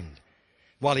mind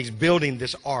while he's building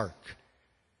this ark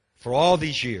for all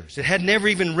these years. It had never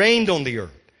even rained on the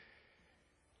earth.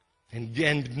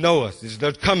 And Noah,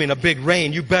 there's coming a big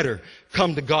rain. You better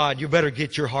come to God. You better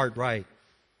get your heart right.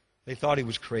 They thought he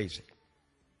was crazy.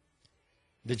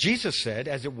 But Jesus said,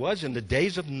 as it was in the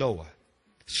days of Noah,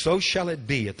 so shall it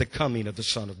be at the coming of the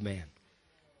Son of Man.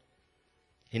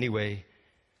 Anyway,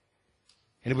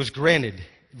 and it was granted,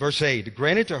 verse 8,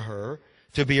 granted to her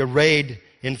to be arrayed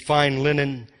in fine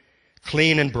linen,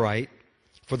 clean and bright.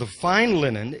 For the fine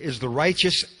linen is the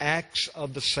righteous acts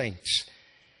of the saints.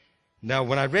 Now,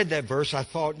 when I read that verse, I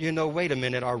thought, wait a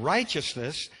minute, our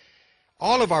righteousness,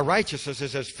 all of our righteousness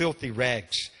is as filthy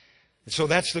rags. And so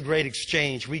that's the great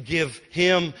exchange. We give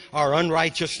Him our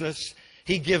unrighteousness.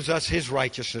 He gives us His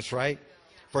righteousness, right?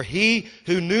 For He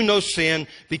who knew no sin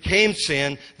became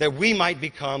sin that we might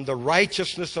become the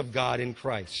righteousness of God in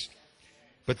Christ.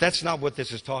 But that's not what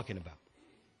this is talking about.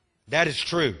 That is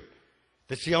true.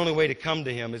 That's the only way to come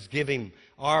to Him is give Him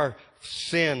our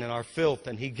sin and our filth,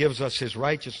 and He gives us His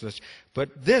righteousness.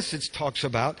 But this, it talks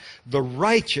about the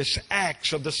righteous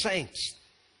acts of the saints.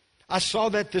 I saw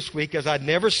that this week as I'd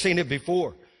never seen it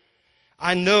before.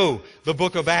 I know the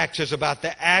book of Acts is about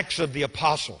the acts of the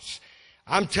apostles.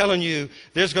 I'm telling you,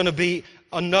 there's going to be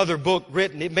another book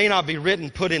written. It may not be written,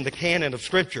 put in the canon of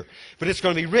Scripture, but it's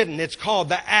going to be written. It's called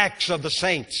the Acts of the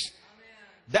Saints.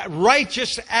 That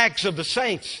righteous acts of the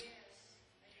saints.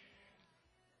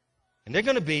 And they're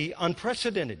going to be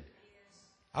unprecedented.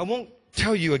 I won't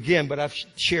tell you again, but I've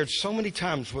shared so many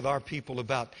times with our people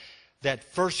about that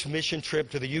first mission trip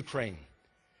to the Ukraine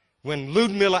when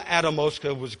Ludmila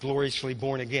Adamovska was gloriously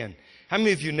born again. How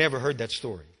many of you never heard that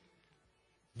story?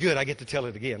 Good, I get to tell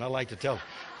it again. I like to tell it.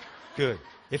 Good.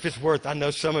 If it's worth, I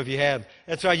know some of you have.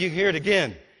 That's why you hear it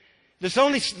again.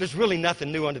 There's really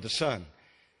nothing new under the sun.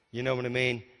 You know what I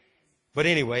mean? But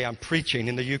anyway, I'm preaching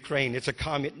in the Ukraine. It's a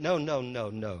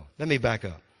No. Let me back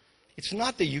up. It's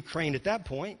not the Ukraine at that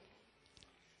point.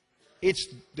 It's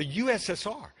the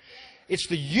USSR. It's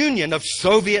the Union of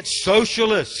Soviet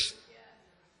Socialists.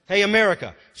 Hey,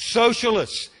 America,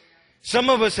 socialists. Some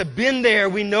of us have been there.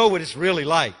 We know what it's really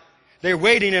like. They're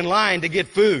waiting in line to get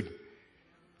food.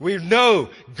 We know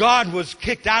God was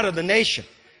kicked out of the nation.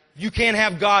 You can't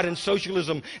have God and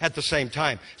socialism at the same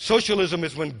time. Socialism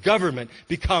is when government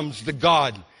becomes the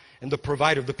God and the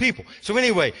provider of the people. So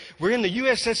anyway, we're in the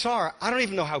USSR. I don't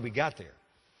even know how we got there.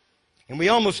 And we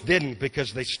almost didn't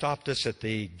because they stopped us at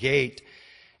the gate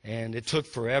and it took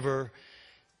forever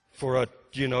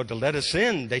to let us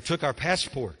in. They took our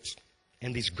passports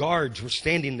and these guards were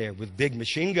standing there with big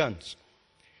machine guns.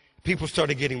 People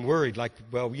started getting worried, like,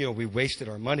 we wasted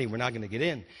our money. We're not going to get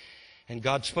in. And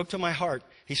God spoke to my heart.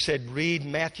 He said, read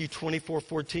Matthew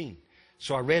 24:14.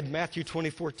 So I read Matthew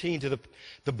 20:14 to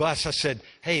the bus. I said,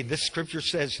 hey, this scripture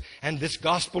says, and this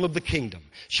gospel of the kingdom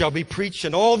shall be preached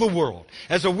in all the world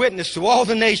as a witness to all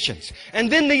the nations.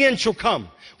 And then the end shall come.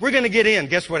 We're going to get in.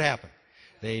 Guess what happened?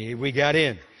 We got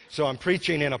in. So I'm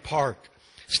preaching in a park,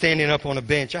 standing up on a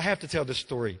bench. I have to tell this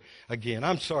story again.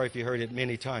 I'm sorry if you heard it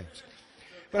many times.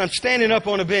 But I'm standing up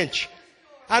on a bench.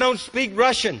 I don't speak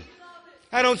Russian.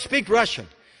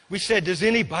 We said, does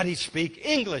anybody speak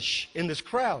English in this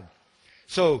crowd?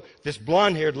 So this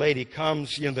blonde-haired lady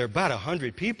comes, there are about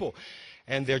 100 people,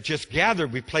 and they're just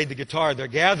gathered. We played the guitar. They're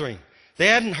gathering. They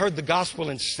hadn't heard the gospel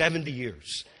in 70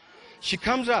 years. She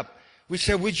comes up. We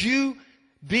said, would you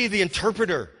be the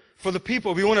interpreter for the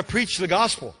people? We want to preach the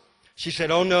gospel. She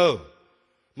said, oh, no.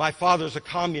 My father's a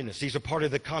communist. He's a part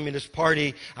of the Communist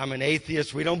Party. I'm an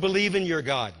atheist. We don't believe in your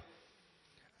God.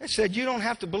 I said, you don't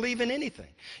have to believe in anything.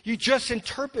 You just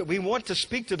interpret. We want to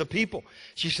speak to the people.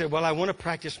 She said, well, I want to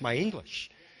practice my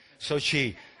English. So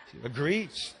she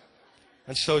agrees.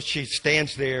 And so she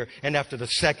stands there, and after the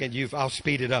second, I'll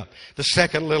speed it up. The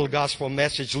second little gospel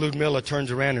message, Ludmila turns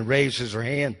around and raises her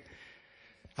hand.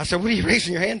 I said, what are you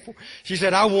raising your hand for? She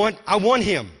said, I want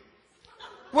him.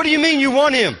 What do you mean you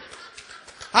want him?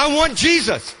 I want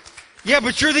Jesus. Yeah,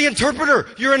 but you're the interpreter.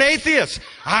 You're an atheist.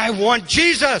 I want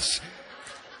Jesus.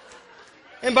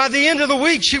 And by the end of the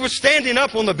week, she was standing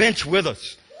up on the bench with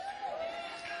us.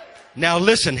 Now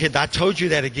listen, I told you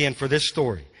that again for this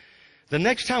story. The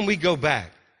next time we go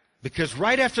back, because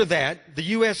right after that,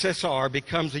 the USSR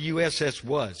becomes the USS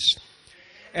was.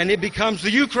 And it becomes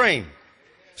the Ukraine.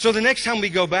 So the next time we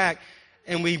go back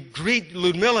and we greet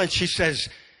Ludmila and she says,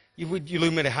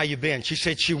 Ludmila, how you been? She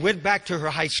said she went back to her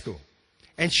high school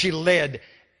and she led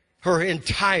her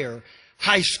entire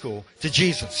high school to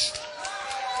Jesus.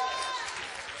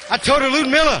 I told her,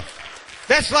 Ludmila,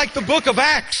 that's like the book of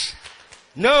Acts.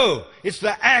 No, it's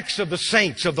the Acts of the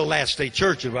saints of the last day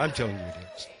church. I'm telling you it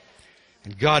is.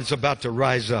 And God's about to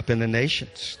rise up in the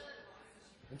nations.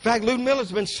 In fact,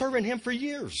 Ludmila's been serving him for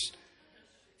years.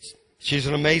 She's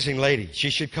an amazing lady. She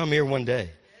should come here one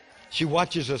day. She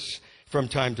watches us from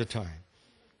time to time.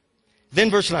 Then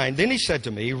verse 9, then he said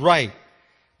to me, write,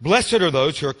 blessed are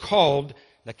those who are called.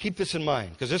 Now keep this in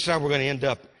mind, because this is how we're going to end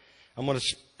up. I'm going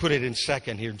to put it in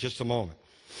second here in just a moment.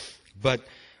 But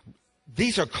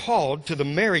these are called to the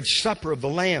marriage supper of the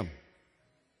Lamb.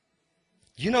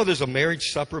 You know there's a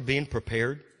marriage supper being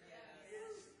prepared?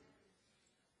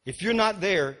 If you're not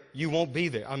there, you won't be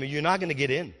there. You're not going to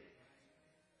get in.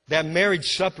 That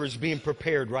marriage supper is being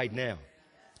prepared right now.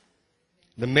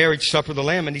 The marriage supper of the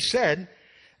Lamb. And he said,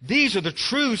 these are the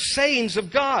true sayings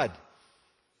of God.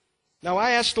 Now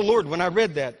I asked the Lord when I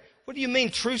read that, what do you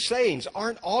mean true sayings?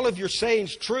 Aren't all of your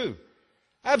sayings true?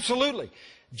 Absolutely.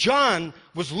 John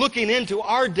was looking into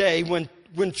our day when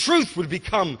truth would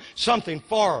become something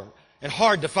far and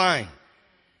hard to find.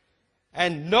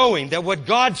 And knowing that what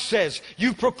God says,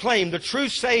 you proclaim the true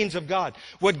sayings of God.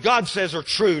 What God says are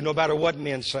true no matter what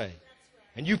men say.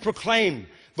 And you proclaim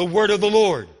the word of the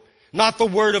Lord, not the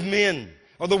word of men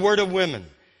or the word of women.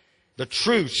 The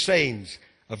true sayings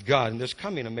of God. And there's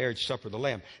coming a marriage supper of the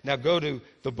Lamb. Now go to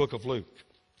the book of Luke.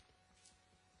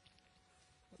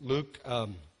 Luke,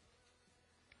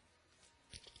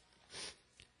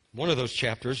 one of those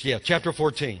chapters. Yeah, chapter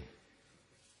 14.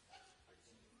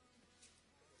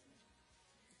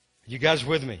 You guys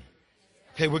with me?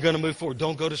 Okay, we're going to move forward.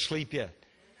 Don't go to sleep yet.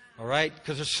 All right?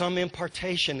 Because there's some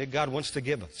impartation that God wants to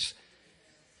give us.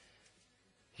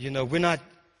 We're not,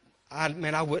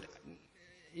 I would,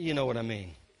 you know what I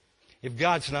mean. If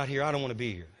God's not here, I don't want to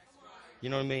be here. You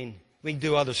know what I mean? We can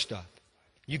do other stuff.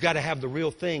 You got to have the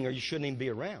real thing or you shouldn't even be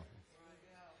around.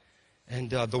 And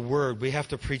the Word, we have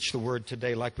to preach the Word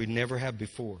today like we never have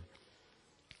before.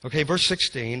 Okay, verse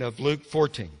 16 of Luke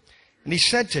 14. And he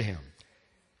said to him,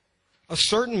 a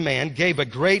certain man gave a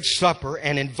great supper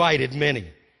and invited many.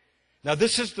 Now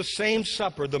this is the same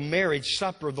supper, the marriage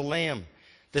supper of the Lamb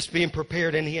that's being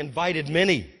prepared, and he invited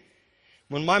many.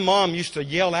 When my mom used to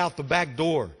yell out the back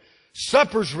door,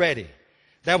 supper's ready,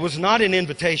 that was not an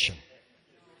invitation.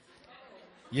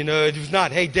 You know, it was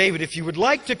not, hey, David, if you would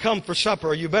like to come for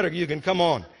supper, you can come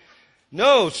on.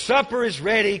 No, supper is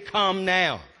ready, come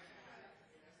now.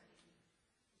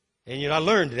 And you know, I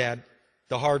learned that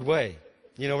the hard way.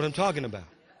 You know what I'm talking about.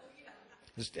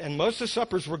 And most of the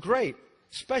suppers were great,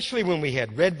 especially when we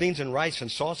had red beans and rice and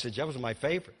sausage. That was my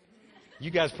favorite.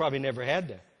 You guys probably never had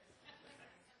that.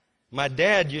 My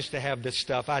dad used to have this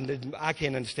stuff. I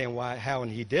can't understand how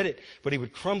he did it, but he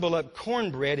would crumble up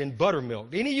cornbread in buttermilk.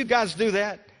 Any of you guys do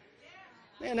that?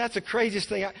 Man, that's the craziest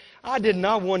thing. I did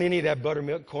not want any of that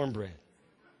buttermilk cornbread.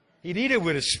 He'd eat it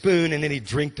with a spoon and then he'd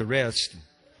drink the rest.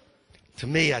 To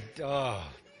me, that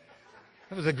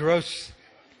was a gross.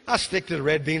 I stick to the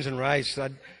red beans and rice. I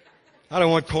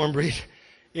don't want cornbread.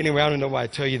 Anyway, I don't know why I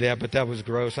tell you that, but that was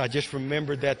gross. I just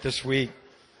remembered that this week.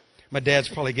 My dad's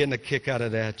probably getting a kick out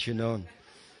of that, you know.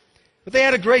 But they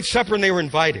had a great supper and they were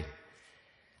invited.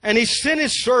 And he sent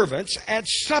his servants at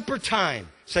supper time.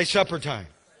 Say supper time.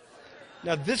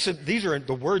 Now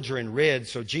the words are in red,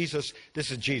 so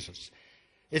this is Jesus.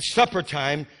 It's supper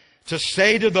time to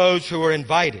say to those who are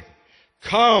invited,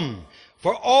 come,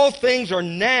 for all things are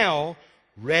now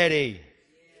ready.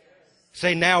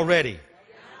 Say now ready.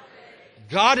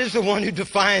 God is the one who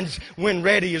defines when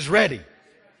ready is ready.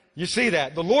 You see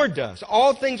that? The Lord does.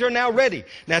 All things are now ready.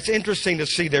 Now it's interesting to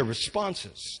see their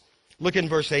responses. Look in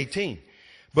verse 18.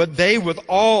 But they with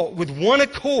one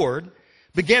accord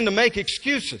began to make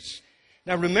excuses.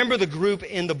 Now remember the group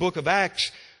in the book of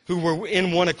Acts who were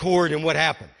in one accord, and what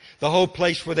happened? The whole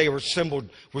place where they were assembled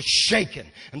was shaken,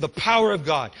 and the power of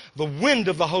God, the wind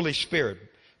of the Holy Spirit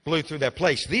blew through that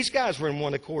place. These guys were in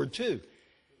one accord too.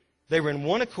 They were in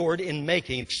one accord in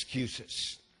making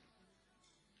excuses.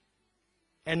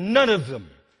 And none of them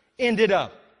ended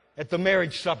up at the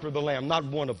marriage supper of the Lamb. Not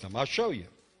one of them. I'll show you.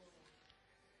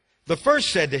 The first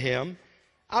said to him,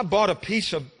 I bought a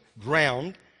piece of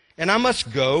ground and I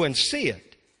must go and see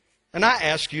it. And I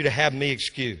ask you to have me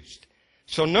excused.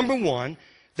 So number one,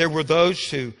 there were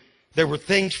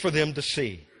things for them to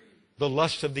see. The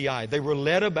lust of the eye. They were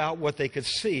led about what they could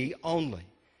see only.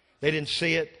 They didn't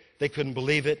see it. They couldn't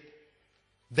believe it.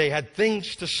 They had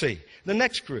things to see. The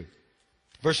next group.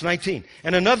 Verse 19,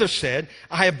 and another said,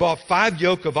 I have bought 5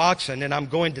 yoke of oxen and I'm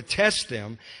going to test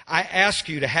them. I ask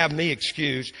you to have me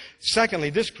excused.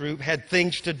 Secondly, this group had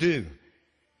things to do.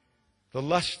 The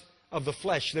lust of the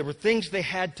flesh. There were things they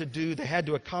had to do, they had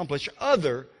to accomplish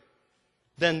other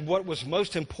than what was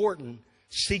most important,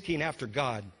 seeking after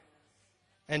God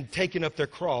and taking up their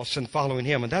cross and following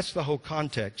Him. And that's the whole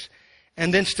context.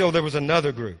 And then still there was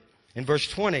another group. In verse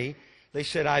 20, they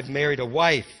said, I've married a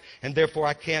wife and therefore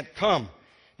I can't come.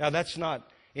 Now, that's not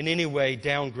in any way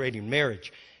downgrading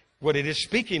marriage. What it is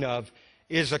speaking of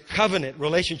is a covenant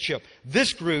relationship.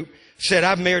 This group said,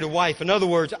 I've married a wife. In other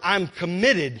words, I'm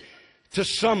committed to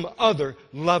some other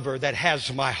lover that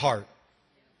has my heart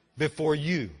before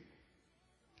you.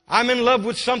 I'm in love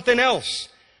with something else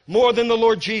more than the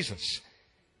Lord Jesus.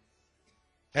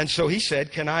 And so he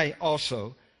said, can I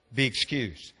also be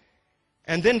excused?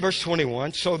 And then verse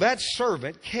 21, so that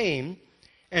servant came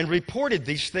and reported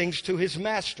these things to his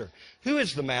master. Who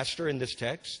is the master in this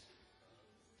text?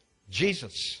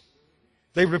 Jesus.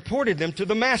 They reported them to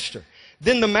the master.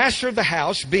 Then the master of the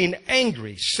house, being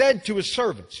angry, said to his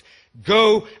servants,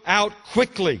 go out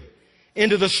quickly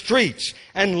into the streets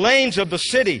and lanes of the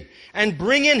city and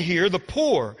bring in here the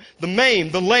poor, the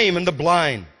maimed, the lame, and the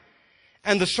blind.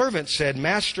 And the servant said,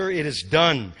 Master, it is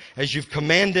done as you've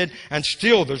commanded, and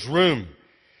still there's room.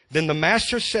 Then the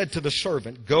master said to the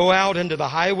servant, go out into the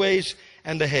highways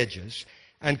and the hedges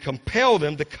and compel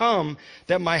them to come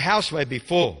that my house may be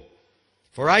full.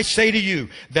 For I say to you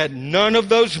that none of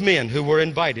those men who were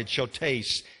invited shall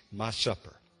taste my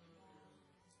supper.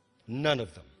 None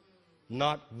of them.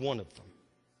 Not one of them.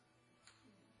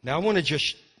 Now I want to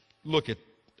just look at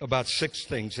about 6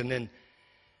 things and then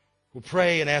we'll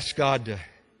pray and ask God to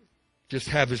just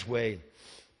have His way.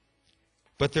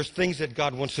 But there's things that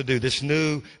God wants to do, this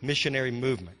new missionary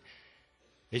movement.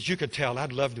 As you could tell,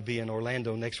 I'd love to be in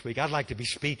Orlando next week. I'd like to be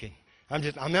speaking.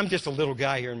 I'm just a little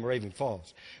guy here in Raven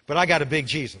Falls. But I got a big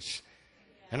Jesus.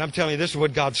 And I'm telling you, this is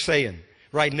what God's saying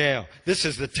right now. This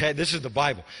is the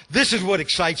Bible. This is what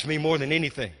excites me more than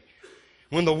anything.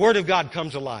 When the Word of God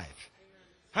comes alive.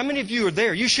 How many of you are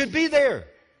there? You should be there.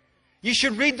 You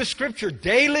should read the Scripture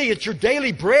daily. It's your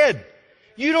daily bread.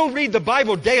 You don't read the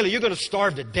Bible daily, you're going to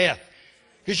starve to death.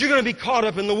 Because you're going to be caught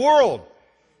up in the world.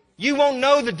 You won't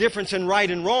know the difference in right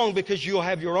and wrong because you'll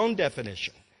have your own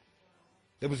definition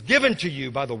that was given to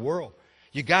you by the world.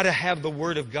 You got to have the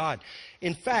Word of God.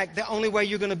 In fact, the only way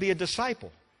you're going to be a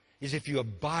disciple is if you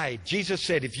abide. Jesus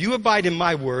said, if you abide in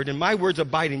my word and my words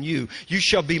abide in you, you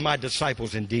shall be my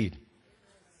disciples indeed.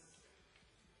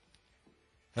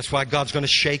 That's why God's going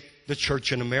to shake the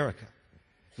church in America.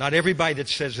 Not everybody that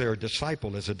says they're a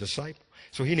disciple is a disciple.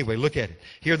 So anyway, look at it.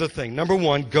 Here's the thing. Number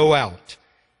one, go out.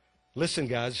 Listen,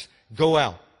 guys, go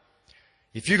out.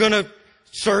 If you're going to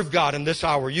serve God in this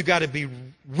hour, you got to be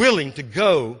willing to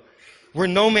go where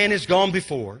no man has gone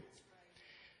before.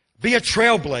 Be a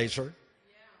trailblazer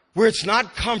where it's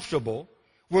not comfortable,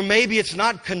 where maybe it's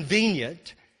not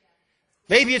convenient.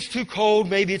 Maybe it's too cold,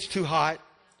 maybe it's too hot.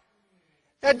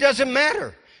 That doesn't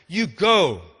matter. You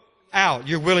go out.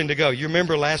 You're willing to go. You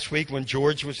remember last week when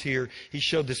George was here, he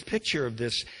showed this picture of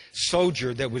this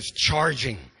soldier that was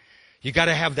charging. You got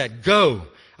to have that go.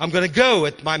 I'm going to go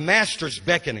at my master's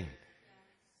beckoning.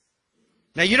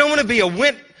 Now, you don't want to be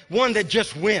one that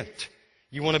just went.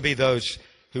 You want to be those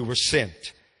who were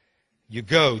sent. You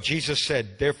go. Jesus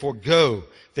said, therefore go,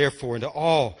 therefore, into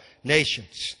all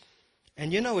nations.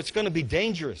 And you know, it's going to be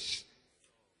dangerous.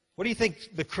 What do you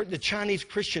think the Chinese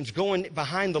Christians going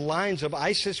behind the lines of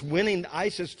ISIS, winning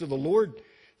ISIS to the Lord?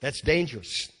 That's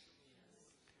dangerous.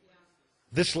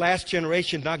 This last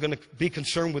generation is not going to be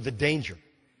concerned with the danger.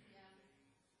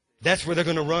 That's where they're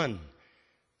going to run.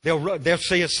 They'll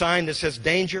see a sign that says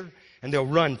danger, and they'll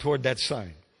run toward that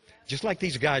sign. Just like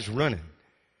these guys running.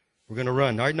 We're going to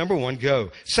run. All right, number one,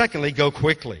 go. Secondly, go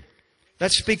quickly.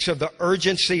 That speaks of the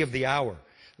urgency of the hour.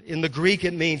 In the Greek,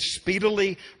 it means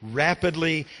speedily,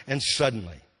 rapidly, and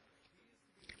suddenly.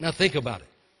 Now think about it.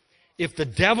 If the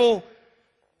devil,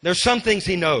 there's some things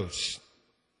he knows.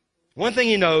 One thing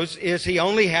he knows is he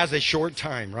only has a short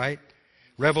time, right?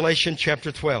 Revelation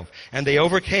chapter 12. And they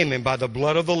overcame him by the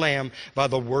blood of the Lamb, by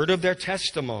the word of their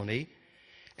testimony,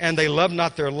 and they loved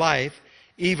not their life,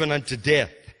 even unto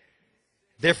death.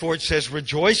 Therefore it says,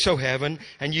 rejoice, O heaven,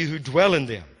 and you who dwell in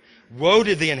them. Woe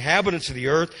to the inhabitants of the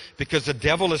earth, because the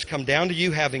devil has come down to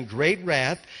you having great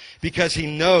wrath, because he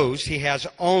knows he has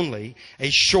only a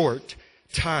short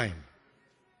time.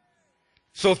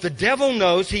 So if the devil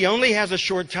knows he only has a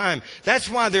short time, that's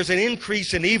why there's an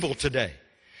increase in evil today.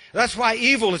 That's why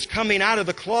evil is coming out of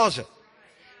the closet.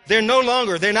 They're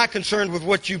not concerned with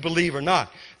what you believe or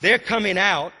not. They're coming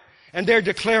out and they're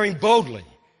declaring boldly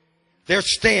their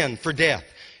stand for death.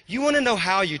 You want to know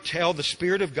how you tell the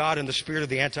Spirit of God and the Spirit of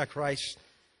the Antichrist?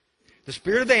 The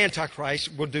Spirit of the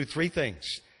Antichrist will do three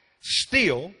things.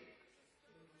 Steal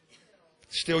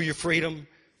your freedom,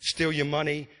 steal your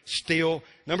money, steal.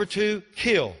 Number two,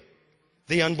 kill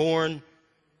the unborn,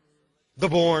 the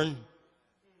born,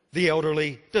 the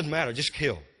elderly. Doesn't matter, just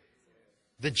kill.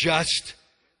 The just.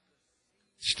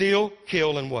 Steal,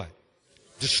 kill, and what?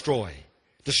 Destroy.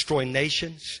 Destroy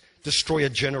nations, destroy a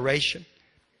generation,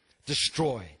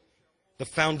 destroy the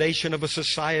foundation of a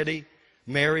society,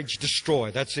 marriage,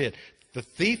 destroy. That's it. The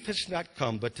thief has not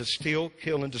come but to steal,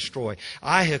 kill, and destroy.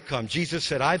 I have come. Jesus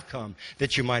said, I've come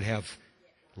that you might have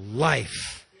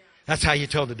life. That's how you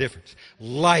tell the difference.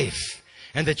 Life.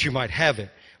 And that you might have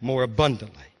it more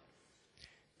abundantly.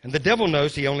 And the devil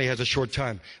knows he only has a short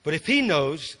time. But if he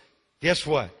knows, guess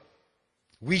what?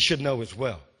 We should know as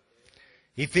well.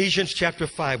 Ephesians chapter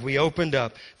 5, we opened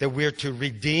up that we're to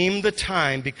redeem the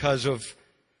time because of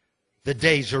the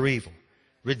days are evil.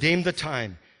 Redeem the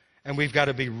time. And we've got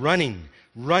to be running,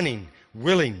 willing,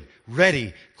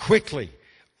 ready, quickly,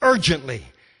 urgently.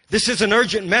 This is an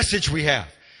urgent message we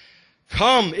have.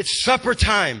 Come, it's supper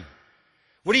time.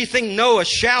 What do you think Noah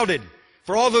shouted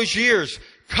for all those years?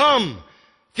 Come,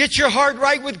 get your heart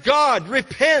right with God.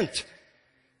 Repent.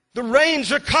 The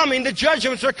rains are coming. The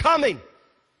judgments are coming.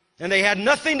 And they had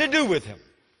nothing to do with him.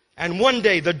 And one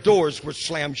day the doors were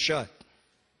slammed shut.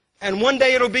 And one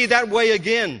day it'll be that way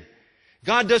again.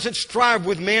 God doesn't strive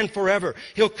with man forever.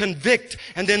 He'll convict,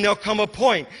 and then there'll come a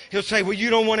point. He'll say, well,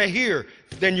 you don't want to hear.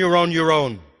 Then you're on your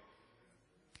own.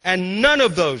 And none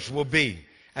of those will be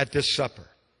at this supper.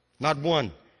 Not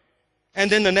one.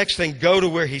 And then the next thing, go to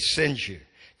where he sends you.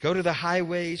 Go to the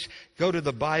highways. Go to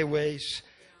the byways.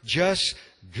 Just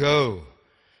go.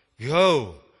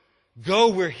 Go. Go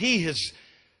where he has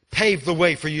paved the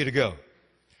way for you to go.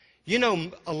 You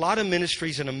know, a lot of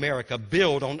ministries in America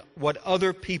build on what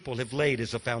other people have laid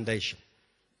as a foundation.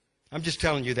 I'm just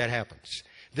telling you that happens.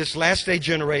 This last day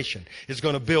generation is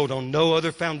going to build on no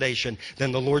other foundation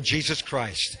than the Lord Jesus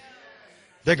Christ.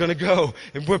 They're going to go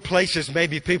in places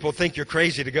maybe people think you're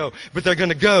crazy to go, but they're going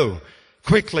to go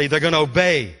quickly. They're going to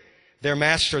obey their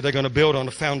master. They're going to build on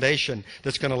a foundation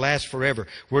that's going to last forever.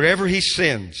 Wherever he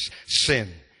sends, sin.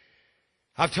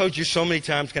 I've told you so many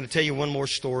times. Can I tell you one more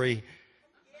story?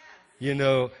 You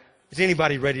know, is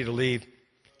anybody ready to leave?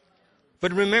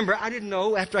 But remember, I didn't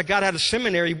know after I got out of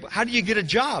seminary, how do you get a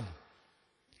job?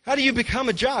 How do you become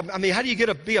a job? I mean, how do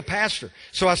you be a pastor?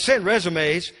 So I sent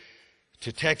resumes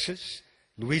to Texas,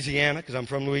 Louisiana, because I'm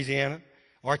from Louisiana,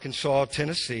 Arkansas,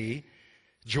 Tennessee,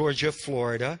 Georgia,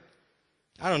 Florida.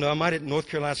 I don't know, I might have North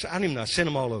Carolina. I don't even know. I sent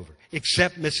them all over,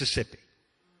 except Mississippi.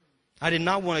 I did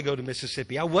not want to go to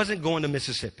Mississippi. I wasn't going to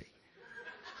Mississippi.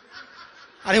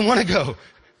 I didn't want to go.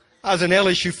 I was an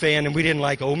LSU fan, and we didn't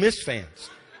like Ole Miss fans.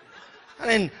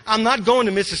 I'm not going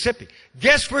to Mississippi.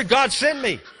 Guess where God sent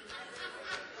me?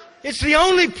 It's the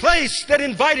only place that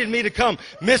invited me to come,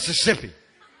 Mississippi.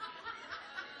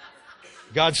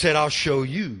 God said, I'll show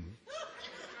you.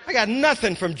 I got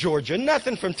nothing from Georgia,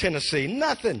 nothing from Tennessee,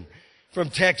 nothing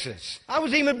from Texas. I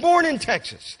was even born in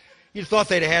Texas. You thought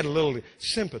they'd had a little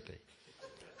sympathy.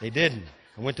 They didn't.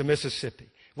 I went to Mississippi.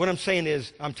 What I'm saying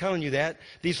is, I'm telling you that,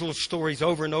 these little stories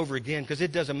over and over again, because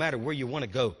it doesn't matter where you want to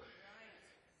go.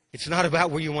 It's not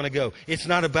about where you want to go. It's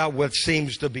not about what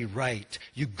seems to be right.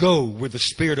 You go where the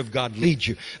Spirit of God leads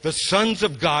you. The sons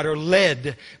of God are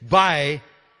led by,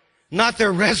 not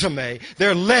their resume,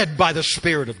 they're led by the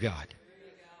Spirit of God.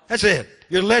 That's it.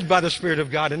 You're led by the Spirit of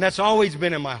God, and that's always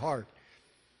been in my heart.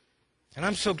 And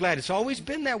I'm so glad it's always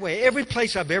been that way. Every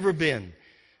place I've ever been,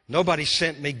 nobody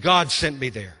sent me. God sent me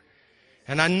there.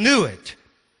 And I knew it.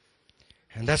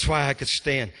 And that's why I could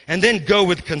stand. And then go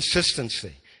with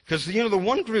consistency. Because, you know, the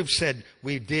one group said,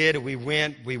 we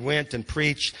went and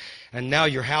preached, and now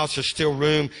your house is still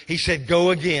room. He said,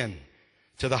 go again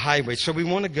to the highway. So we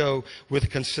want to go with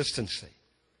consistency.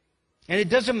 And it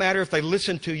doesn't matter if they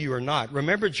listen to you or not.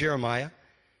 Remember Jeremiah?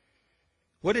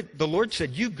 The Lord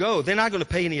said, you go. They're not going to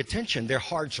pay any attention. Their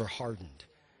hearts are hardened.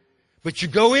 But you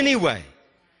go anyway.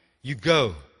 You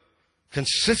go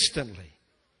consistently.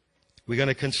 We're going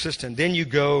to consistent. Then you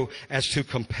go as to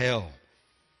compel.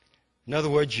 In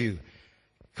other words, you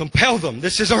compel them.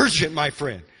 This is urgent, my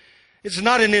friend. It's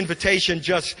not an invitation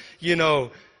just,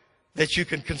 that you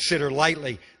can consider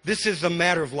lightly. This is a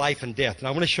matter of life and death. And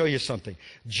I want to show you something.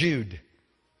 Jude.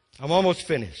 I'm almost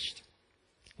finished.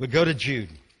 We go to Jude.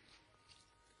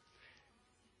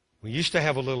 We used to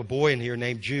have a little boy in here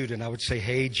named Jude, and I would say,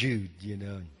 hey, Jude,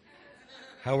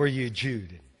 How are you,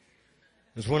 Jude? It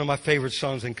was one of my favorite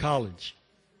songs in college.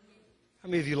 How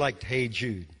many of you liked Hey,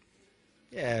 Jude?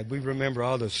 Yeah, we remember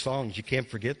all those songs. You can't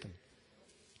forget them.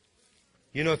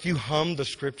 If you hummed the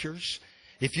scriptures,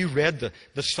 if you read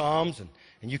the Psalms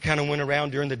and you kind of went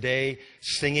around during the day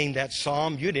singing that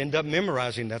psalm, you'd end up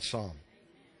memorizing that psalm.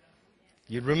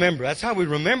 You'd remember. That's how we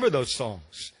remember those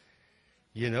songs.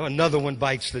 Another one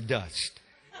bites the dust.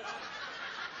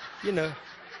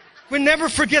 We never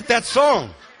forget that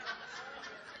song.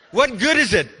 What good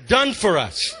is it done for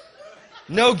us?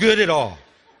 No good at all.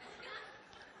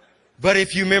 But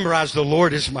if you memorize, the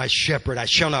Lord is my shepherd, I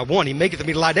shall not want. He maketh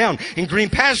me lie down in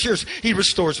green pastures. He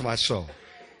restores my soul.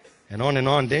 And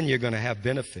on, then you're going to have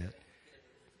benefit.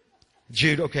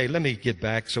 Jude, okay, let me get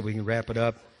back so we can wrap it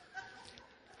up.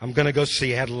 I'm going to go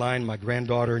see Adeline, my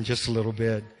granddaughter, in just a little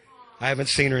bit. I haven't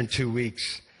seen her in 2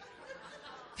 weeks.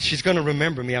 She's going to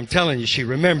remember me. I'm telling you, she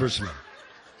remembers me.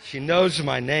 She knows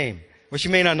my name. Well, she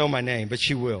may not know my name, but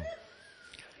she will.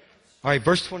 All right,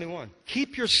 verse 21.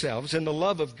 Keep yourselves in the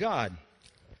love of God,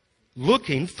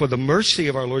 looking for the mercy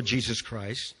of our Lord Jesus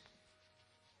Christ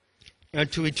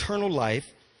unto eternal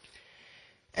life.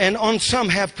 And on some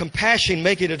have compassion,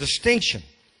 making a distinction.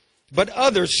 But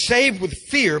others save with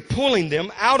fear, pulling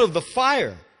them out of the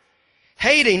fire,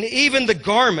 hating even the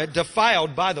garment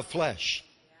defiled by the flesh.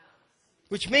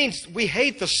 Which means we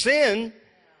hate the sin.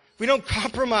 We don't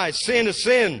compromise. Sin is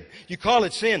sin. You call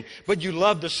it sin, but you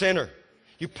love the sinner.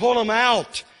 You pull them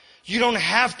out. You don't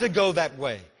have to go that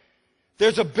way.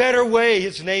 There's a better way.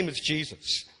 His name is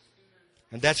Jesus.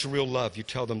 And that's real love. You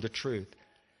tell them the truth.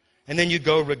 And then you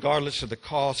go regardless of the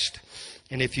cost.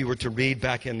 And if you were to read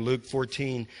back in Luke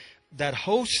 14, that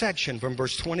whole section from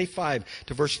verse 25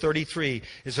 to verse 33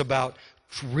 is about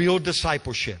real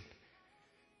discipleship.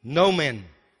 No man,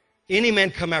 any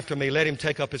man come after me, let him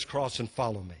take up his cross and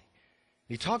follow me.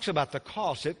 He talks about the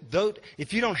cost.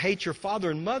 If you don't hate your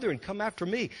father and mother and come after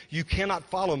me, you cannot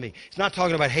follow me. He's not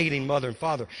talking about hating mother and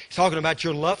father. He's talking about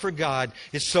your love for God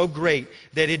is so great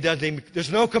that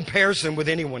there's no comparison with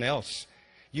anyone else.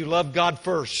 You love God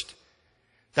first.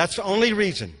 That's the only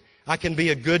reason I can be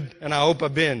a good, and I hope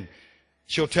I've been.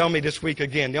 She'll tell me this week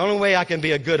again, the only way I can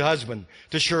be a good husband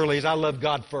to Shirley is I love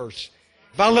God first.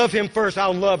 If I love Him first,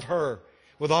 I'll love her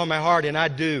with all my heart, and I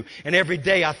do. And every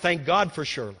day I thank God for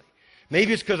Shirley.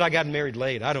 Maybe it's because I got married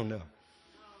late. I don't know.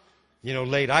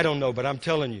 Late. I don't know, but I'm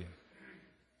telling you.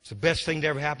 It's the best thing that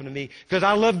ever happened to me because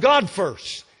I love God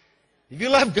first. If you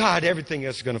love God, everything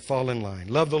else is going to fall in line.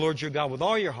 Love the Lord your God with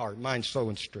all your heart, mind, soul,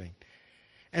 and strength.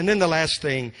 And then the last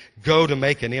thing, go to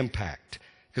make an impact.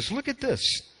 Because look at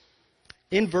this.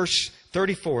 In verse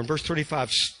 34 and verse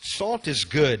 35, salt is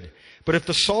good, but if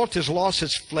the salt has lost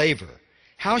its flavor,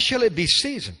 how shall it be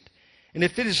seasoned? And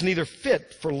if it is neither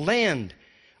fit for land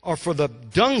or for the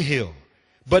dunghill,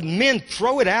 but men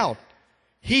throw it out.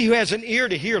 He who has an ear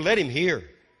to hear, let him hear.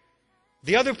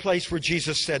 The other place where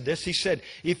Jesus said this, He said,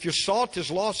 if your salt has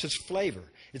lost its flavor,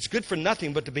 it's good for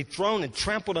nothing but to be thrown and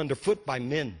trampled underfoot by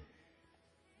men.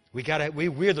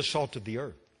 We're the salt of the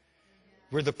earth.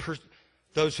 We're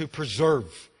those who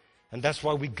preserve. And that's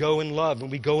why we go in love and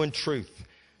we go in truth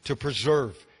to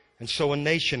preserve. And so a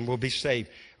nation will be saved,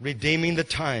 redeeming the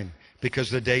time,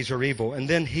 because the days are evil. And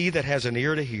then he that has an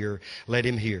ear to hear, let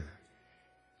him hear.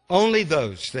 Only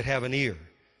those that have an ear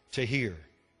to hear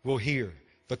will hear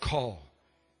the call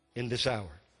in this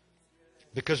hour.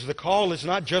 Because the call is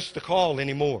not just the call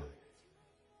anymore.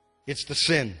 It's the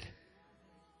send.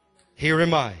 Here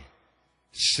am I.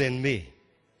 Send me.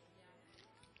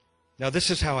 Now this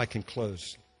is how I can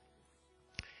close.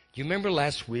 You remember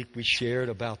last week we shared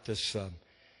about this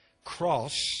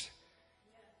cross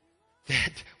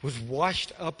that was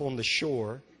washed up on the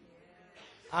shore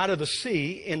out of the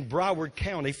sea in Broward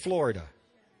County, Florida.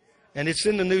 And it's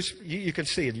in the news. You can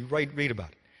see it. You read about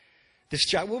it. This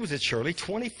child, what was it, Shirley?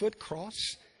 20-foot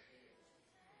cross?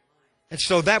 And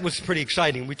so that was pretty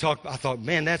exciting. I thought,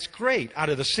 man, that's great. Out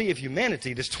of the sea of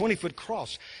humanity, this 20-foot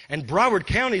cross. And Broward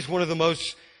County is one of the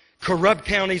most corrupt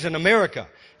counties in America.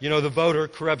 The voter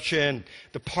corruption,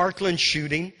 the Parkland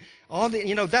shooting.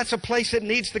 That's a place that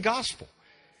needs the gospel.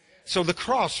 So the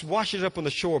cross washes up on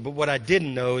the shore, but what I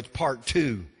didn't know is part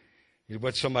 2 is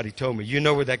what somebody told me. You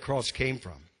know where that cross came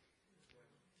from?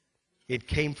 It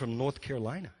came from North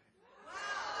Carolina.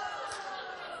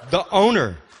 The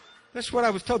owner, that's what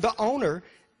I was told, the owner,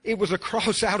 it was a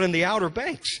cross out in the Outer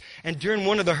Banks. And during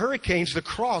one of the hurricanes, the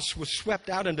cross was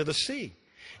swept out into the sea.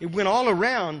 It went all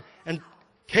around and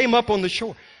came up on the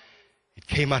shore. It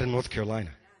came out of North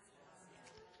Carolina.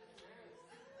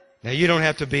 Now you don't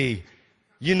have to be...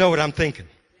 You know what I'm thinking.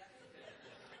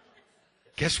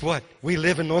 Guess what? We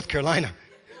live in North Carolina.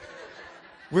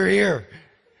 We're here.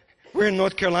 We're in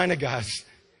North Carolina, guys.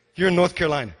 You're in North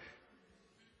Carolina.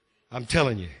 I'm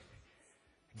telling you,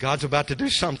 God's about to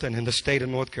do something in the state of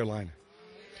North Carolina.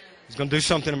 He's going to do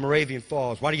something in Moravian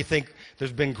Falls. Why do you think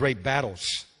there's been great battles?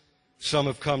 Some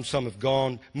have come, some have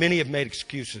gone. Many have made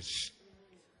excuses.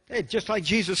 Hey, just like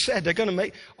Jesus said, they're going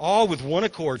to all with one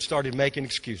accord started making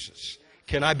excuses.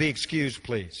 Can I be excused,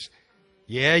 please?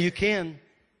 Yeah, you can.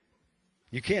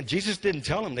 You can. Jesus didn't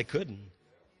tell them they couldn't.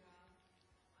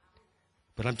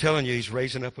 But I'm telling you, He's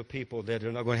raising up a people that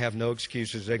are not going to have no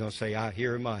excuses. They're going to say,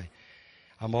 here am I.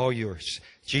 I'm all yours.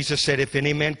 Jesus said, if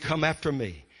any man come after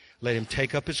me, let him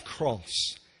take up his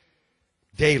cross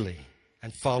daily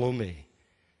and follow me.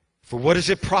 For what does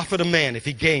it profit a man if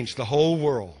he gains the whole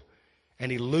world and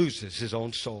he loses his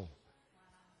own soul?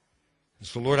 And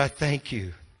so, Lord, I thank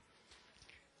you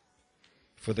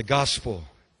for the gospel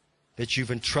that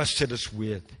you've entrusted us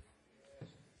with.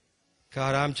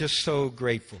 God, I'm just so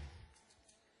grateful.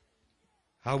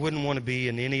 I wouldn't want to be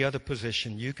in any other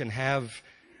position. You can have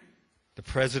the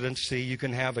presidency. You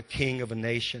can have a king of a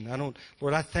nation.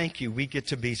 Lord, I thank you. We get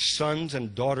to be sons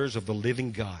and daughters of the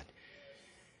living God.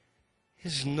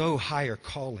 There's no higher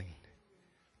calling,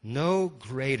 no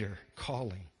greater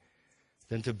calling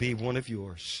than to be one of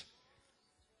yours.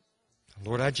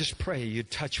 Lord, I just pray you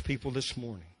touch people this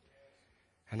morning.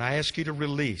 And I ask you to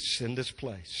release in this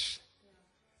place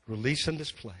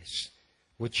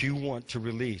what you want to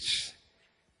release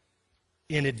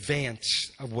in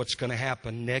advance of what's going to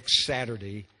happen next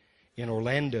Saturday in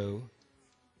Orlando,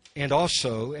 and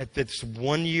also at this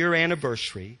 1-year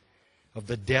anniversary of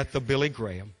the death of Billy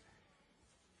Graham,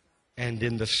 and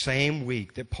in the same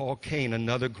week that Paul Cain,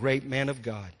 another great man of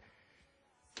God,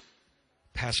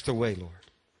 passed away, Lord.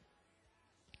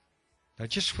 Now,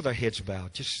 just with our heads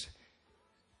bowed,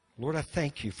 Lord, I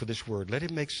thank you for this word. Let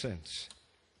it make sense.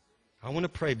 I want to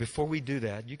pray. Before we do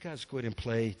that, you guys go ahead and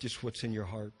play just what's in your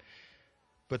heart.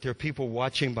 But there are people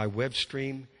watching by web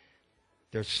stream.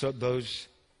 There's those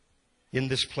in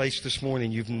this place this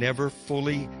morning. You've never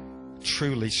fully,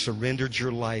 truly surrendered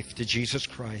your life to Jesus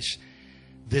Christ.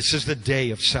 This is the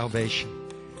day of salvation.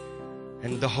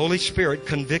 And the Holy Spirit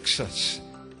convicts us.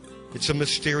 It's a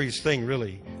mysterious thing,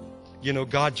 really. You know,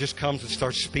 God just comes and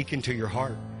starts speaking to your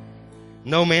heart.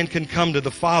 No man can come to the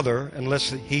Father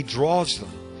unless He draws them.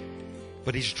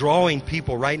 But He's drawing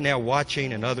people right now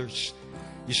watching and others.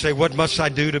 You say, what must I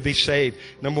do to be saved?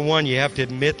 Number one, you have to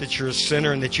admit that you're a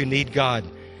sinner and that you need God.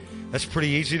 That's pretty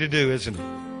easy to do, isn't it?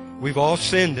 We've all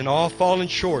sinned and all fallen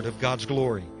short of God's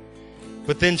glory.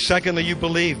 But then secondly, you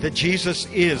believe that Jesus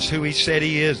is who He said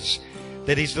He is.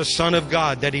 That He's the Son of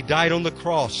God, that He died on the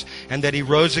cross, and that He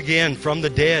rose again from the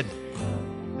dead.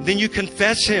 And then you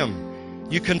confess Him.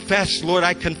 You confess, Lord,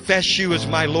 I confess You as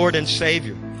my Lord and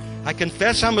Savior. I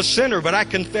confess I'm a sinner, but I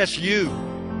confess You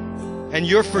and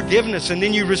Your forgiveness. And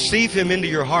then you receive Him into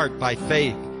your heart by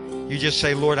faith. You just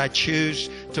say, Lord, I choose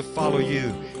to follow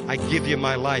You. I give You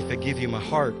my life. I give You my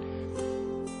heart.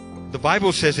 The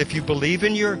Bible says if you believe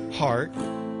in your heart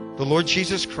the Lord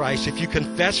Jesus Christ, if you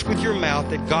confess with your mouth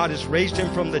that God has raised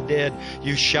Him from the dead,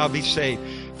 you shall be saved.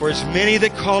 For as many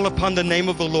that call upon the name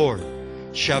of the Lord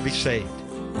shall be saved.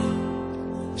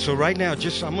 So right now,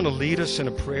 I'm going to lead us in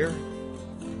a prayer.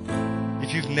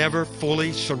 If you've never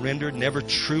fully surrendered, never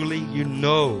truly, you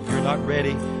know you're not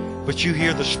ready, but you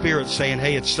hear the Spirit saying,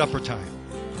 hey, it's supper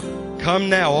time. Come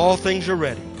now, all things are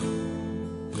ready.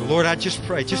 So Lord, I just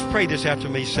pray this after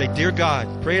me. Say, dear God,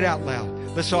 pray it out loud.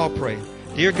 Let's all pray.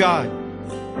 Dear God,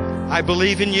 I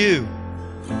believe in You,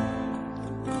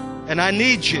 and I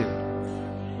need You.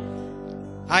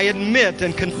 I admit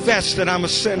and confess that I'm a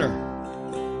sinner,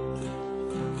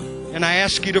 and I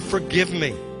ask You to forgive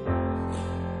me.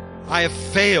 I have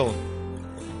failed,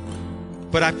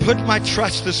 but I put my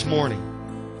trust this morning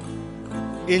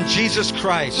in Jesus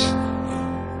Christ,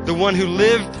 the one who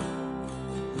lived,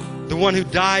 the one who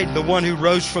died, the one who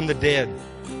rose from the dead.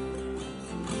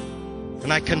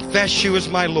 And I confess You as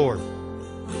my Lord.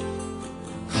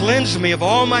 Cleanse me of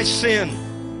all my sin.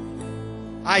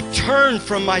 I turn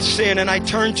from my sin and I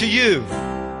turn to You.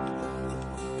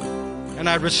 And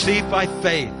I receive by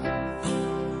faith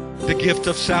the gift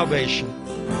of salvation.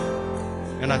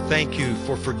 And I thank You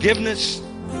for forgiveness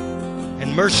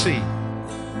and mercy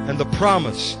and the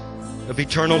promise of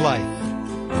eternal life.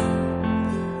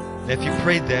 And if you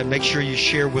prayed that, make sure you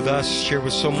share with us, share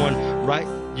with someone, right?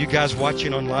 You guys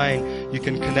watching online, you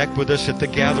can connect with us at the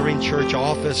Gathering Church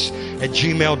office at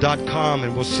gmail.com,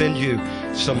 and we'll send you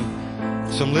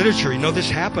some literature. You know, this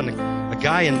happened. A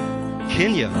guy in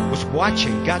Kenya was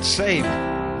watching, got saved.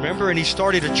 Remember? And he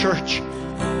started a church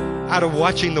out of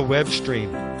watching the web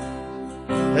stream.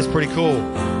 That's pretty cool.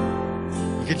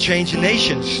 You can change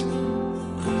nations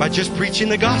by just preaching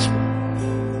the gospel.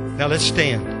 Now let's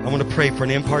stand. I want to pray for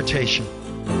an impartation.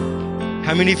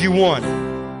 How many of you want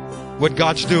what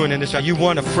God's doing in this? You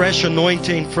want a fresh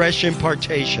anointing, fresh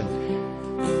impartation.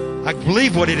 I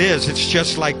believe what it is. It's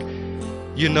just like,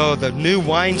 you know, the new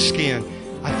wineskin.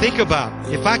 I think about,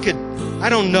 if I could, I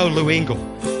don't know Lou Engle,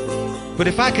 but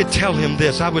if I could tell him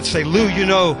this, I would say, Lou, you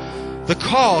know, the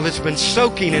call has been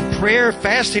soaking in prayer,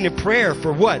 fasting and prayer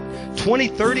for what? 20,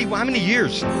 30, how many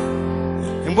years?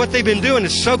 And what they've been doing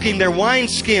is soaking their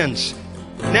wineskins.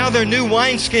 Now they're new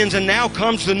wineskins, and now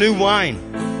comes the new wine.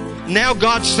 Now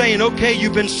God's saying, okay,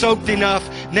 you've been soaked enough.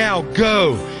 Now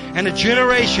go. And a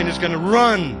generation is going to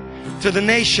run to the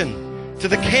nation, to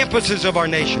the campuses of our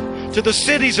nation, to the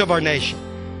cities of our nation,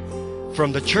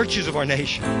 from the churches of our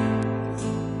nation.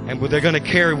 And they're going to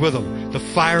carry with them the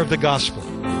fire of the gospel.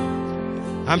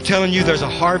 I'm telling you, there's a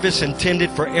harvest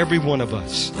intended for every one of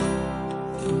us.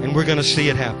 And we're going to see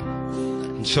it happen.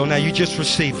 And so now you just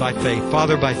receive by faith.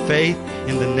 Father, by faith,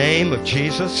 in the name of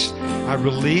Jesus, I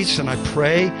release and I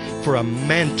pray for a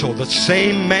mantle, the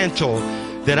same mantle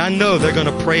that I know they're going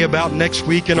to pray about next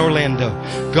week in Orlando.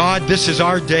 God, this is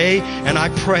our day, and I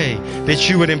pray that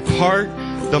You would impart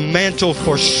the mantle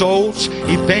for souls,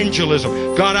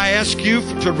 evangelism. God, I ask You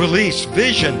to release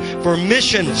vision for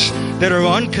missions that are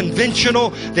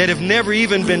unconventional, that have never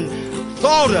even been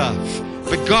thought of.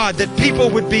 But God, that people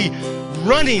would be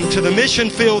running to the mission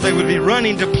field, they would be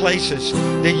running to places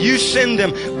that You send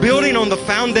them, building on the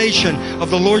foundation of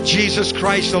the Lord Jesus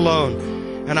Christ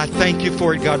alone. And I thank You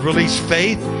for it, God. Release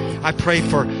faith. I pray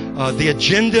for the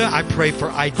agenda. I pray for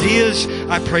ideas.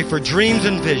 I pray for dreams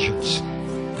and visions.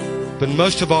 But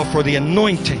most of all, for the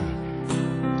anointing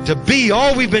to be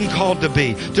all we've been called to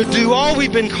be, to do all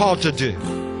we've been called to do,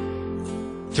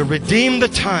 to redeem the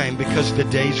time because the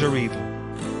days are evil.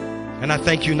 And I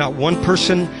thank you, not one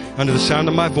person under the sound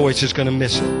of my voice is going to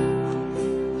miss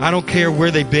it. I don't care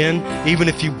where they've been, even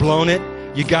if you've blown it,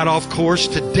 you got off course.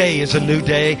 Today is a new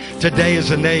day. Today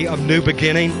is a day of new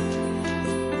beginning.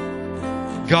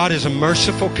 God is a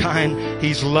merciful, kind.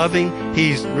 He's loving.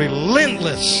 He's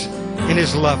relentless in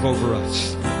His love over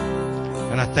us.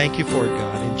 And I thank you for it,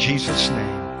 God, in Jesus'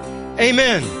 name.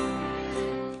 Amen.